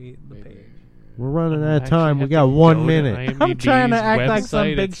IMDb, the Wait. page. We're running I out of actually time. We have got to 1 go to minute. I'm trying to IMDb's act like some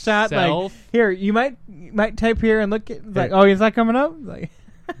website big shot. Like, itself. here, you might type here and look at. It's like, oh, is that coming up? Like,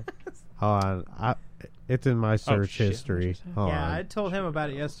 Hold on. It's in my search shit. history. What'd you say? Hold yeah, on. I told him about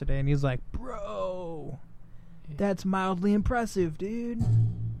it yesterday, and he's like, bro, that's mildly impressive, dude.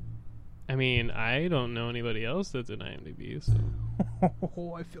 I mean, I don't know anybody else that's in IMDb, so.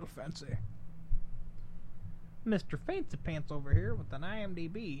 Oh, I feel fancy. Mr. Fancy Pants over here with an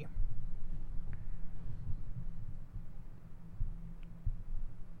IMDb.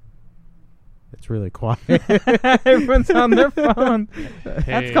 It's really quiet. Everyone's on their phone. That's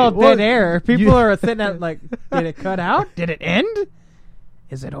Hey. called What? dead air. People are sitting at like, did it cut out? Did it end?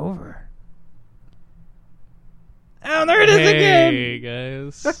 Is it over? Oh, there it is again. Hey,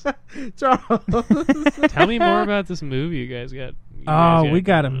 guys. Charles. Tell me more about this movie you guys got. Oh, we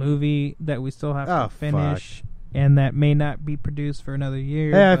got a movie that we still have Oh, to finish, and that may not be produced for another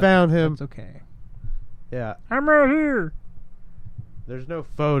year. Hey, I but found him. It's okay. Yeah. I'm right here. There's no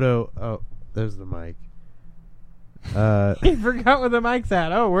photo. Oh, there's the mic. He forgot where the mic's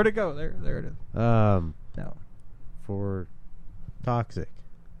at. Oh, where'd it go? There it is. No. For Toxic.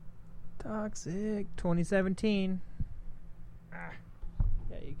 Toxic 2017.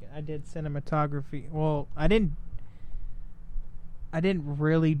 Yeah, I did cinematography. Well, I didn't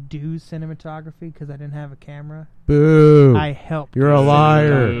really do cinematography because I didn't have a camera. Boo. I helped. You're a do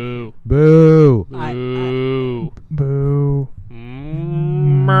liar. Boo. Boo. Boo. Boo.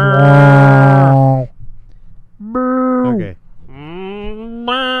 Okay.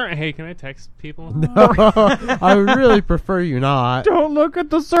 Hey, can I text people? No, I would really prefer you not. Don't look at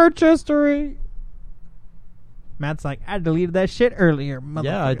the search history. Matt's like, I deleted that shit earlier, motherfucker.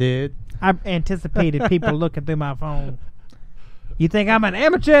 Yeah, I did. I anticipated people looking through my phone. You think I'm an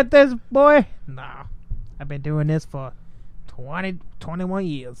amateur at this, boy? Nah. I've been doing this for 21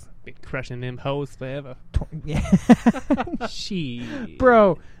 years. Been crushing them hoes forever. Yeah. She.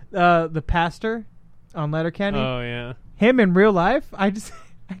 Bro, the pastor on Letterkenny, Oh, yeah. him in real life, I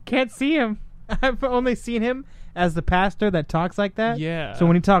can't see him. I've only seen him as the pastor that talks like that. Yeah. So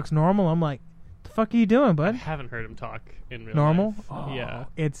when he talks normal, I'm like, the fuck are you doing, I bud? haven't heard him talk in real Normal? life. Oh, Yeah.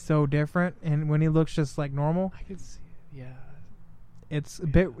 It's so different. And when he looks just like normal, I can see. Yeah. it's a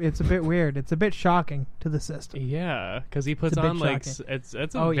bit weird. It's a bit shocking to the system. Yeah, because he puts It's a bit on like shocking. it's a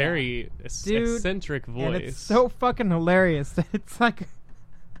Oh, yeah. very Dude, eccentric voice. And it's so fucking hilarious that it's like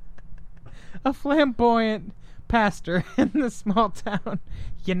a flamboyant pastor in this small town.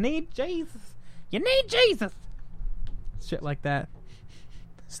 You need Jesus. You need Jesus. Shit like that.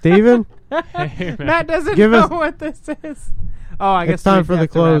 Steven? Hey, man. Matt doesn't Give know us- what this is. Oh, I It's guess time we for the have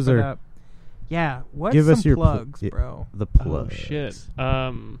to wrap it closer. up. Yeah, what's Give some us your plugs, yeah, bro? The Oh plug. shit.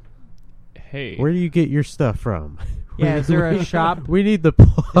 Hey. Where do you get your stuff from? Yeah, is there a shop? We need the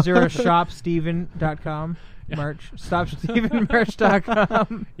plug. Is there a shopsteven.com? merch.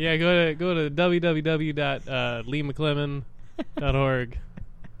 StopStevenMerch.com. Yeah, go to www.leemcclemon.org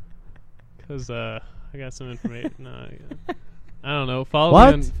because I got some information. No, I don't know.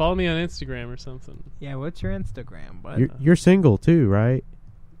 Follow me on Instagram or something. Yeah, what's your Instagram, bud? You're single too, right?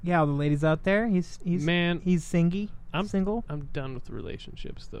 Yeah, all the ladies out there. He's Man, he's singy. I'm single. I'm done with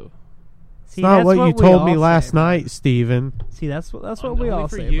relationships though. See, It's not that's what you we told me all last say, bud. night, Steven. See, that's what we Only all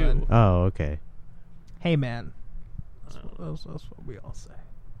for say, you. bud. Oh, okay. Hey, man. That's what we all say.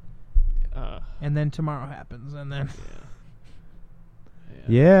 Uh, And then tomorrow happens, and then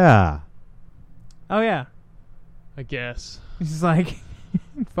Yeah. oh yeah, I guess. he's like,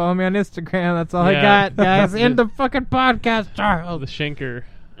 follow me on Instagram. That's all I Yeah. got, guys. End the fucking podcast, Oh, Charles. the Schenker.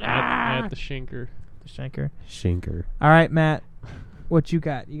 At the Schenker. The Schenker. Shinker. All right, Matt. What you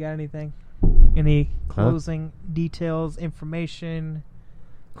got? You got anything? Any closing details, information,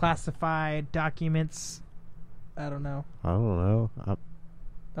 classified documents? I don't know. I don't know.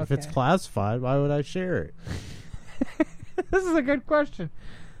 If it's Okay. classified, why would I share it? This is a good question.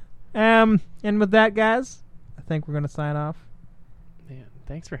 And with that, guys, I think we're gonna sign off. Man,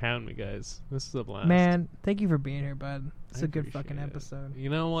 thanks for having me, guys. This is a blast. Man, thank you for being here, bud. It's I a good appreciate fucking it. episode. You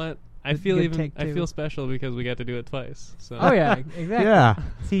know what? I Good- feel good even take, I too. feel special because we got to do it twice. So Oh yeah, exactly. Yeah.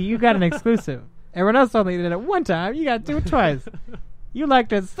 See, you got an exclusive. Everyone else only did it one time. You got to do it twice. You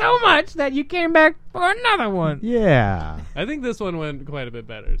liked it so much that you came back for another one. Yeah. I think this one went quite a bit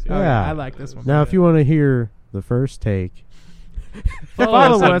better too. Oh, Yeah. I like this one. Now, if you want to hear the first take,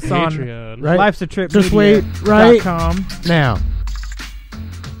 Follow us on Patreon. Right. Life's a Trip Just wait, right? .com. now.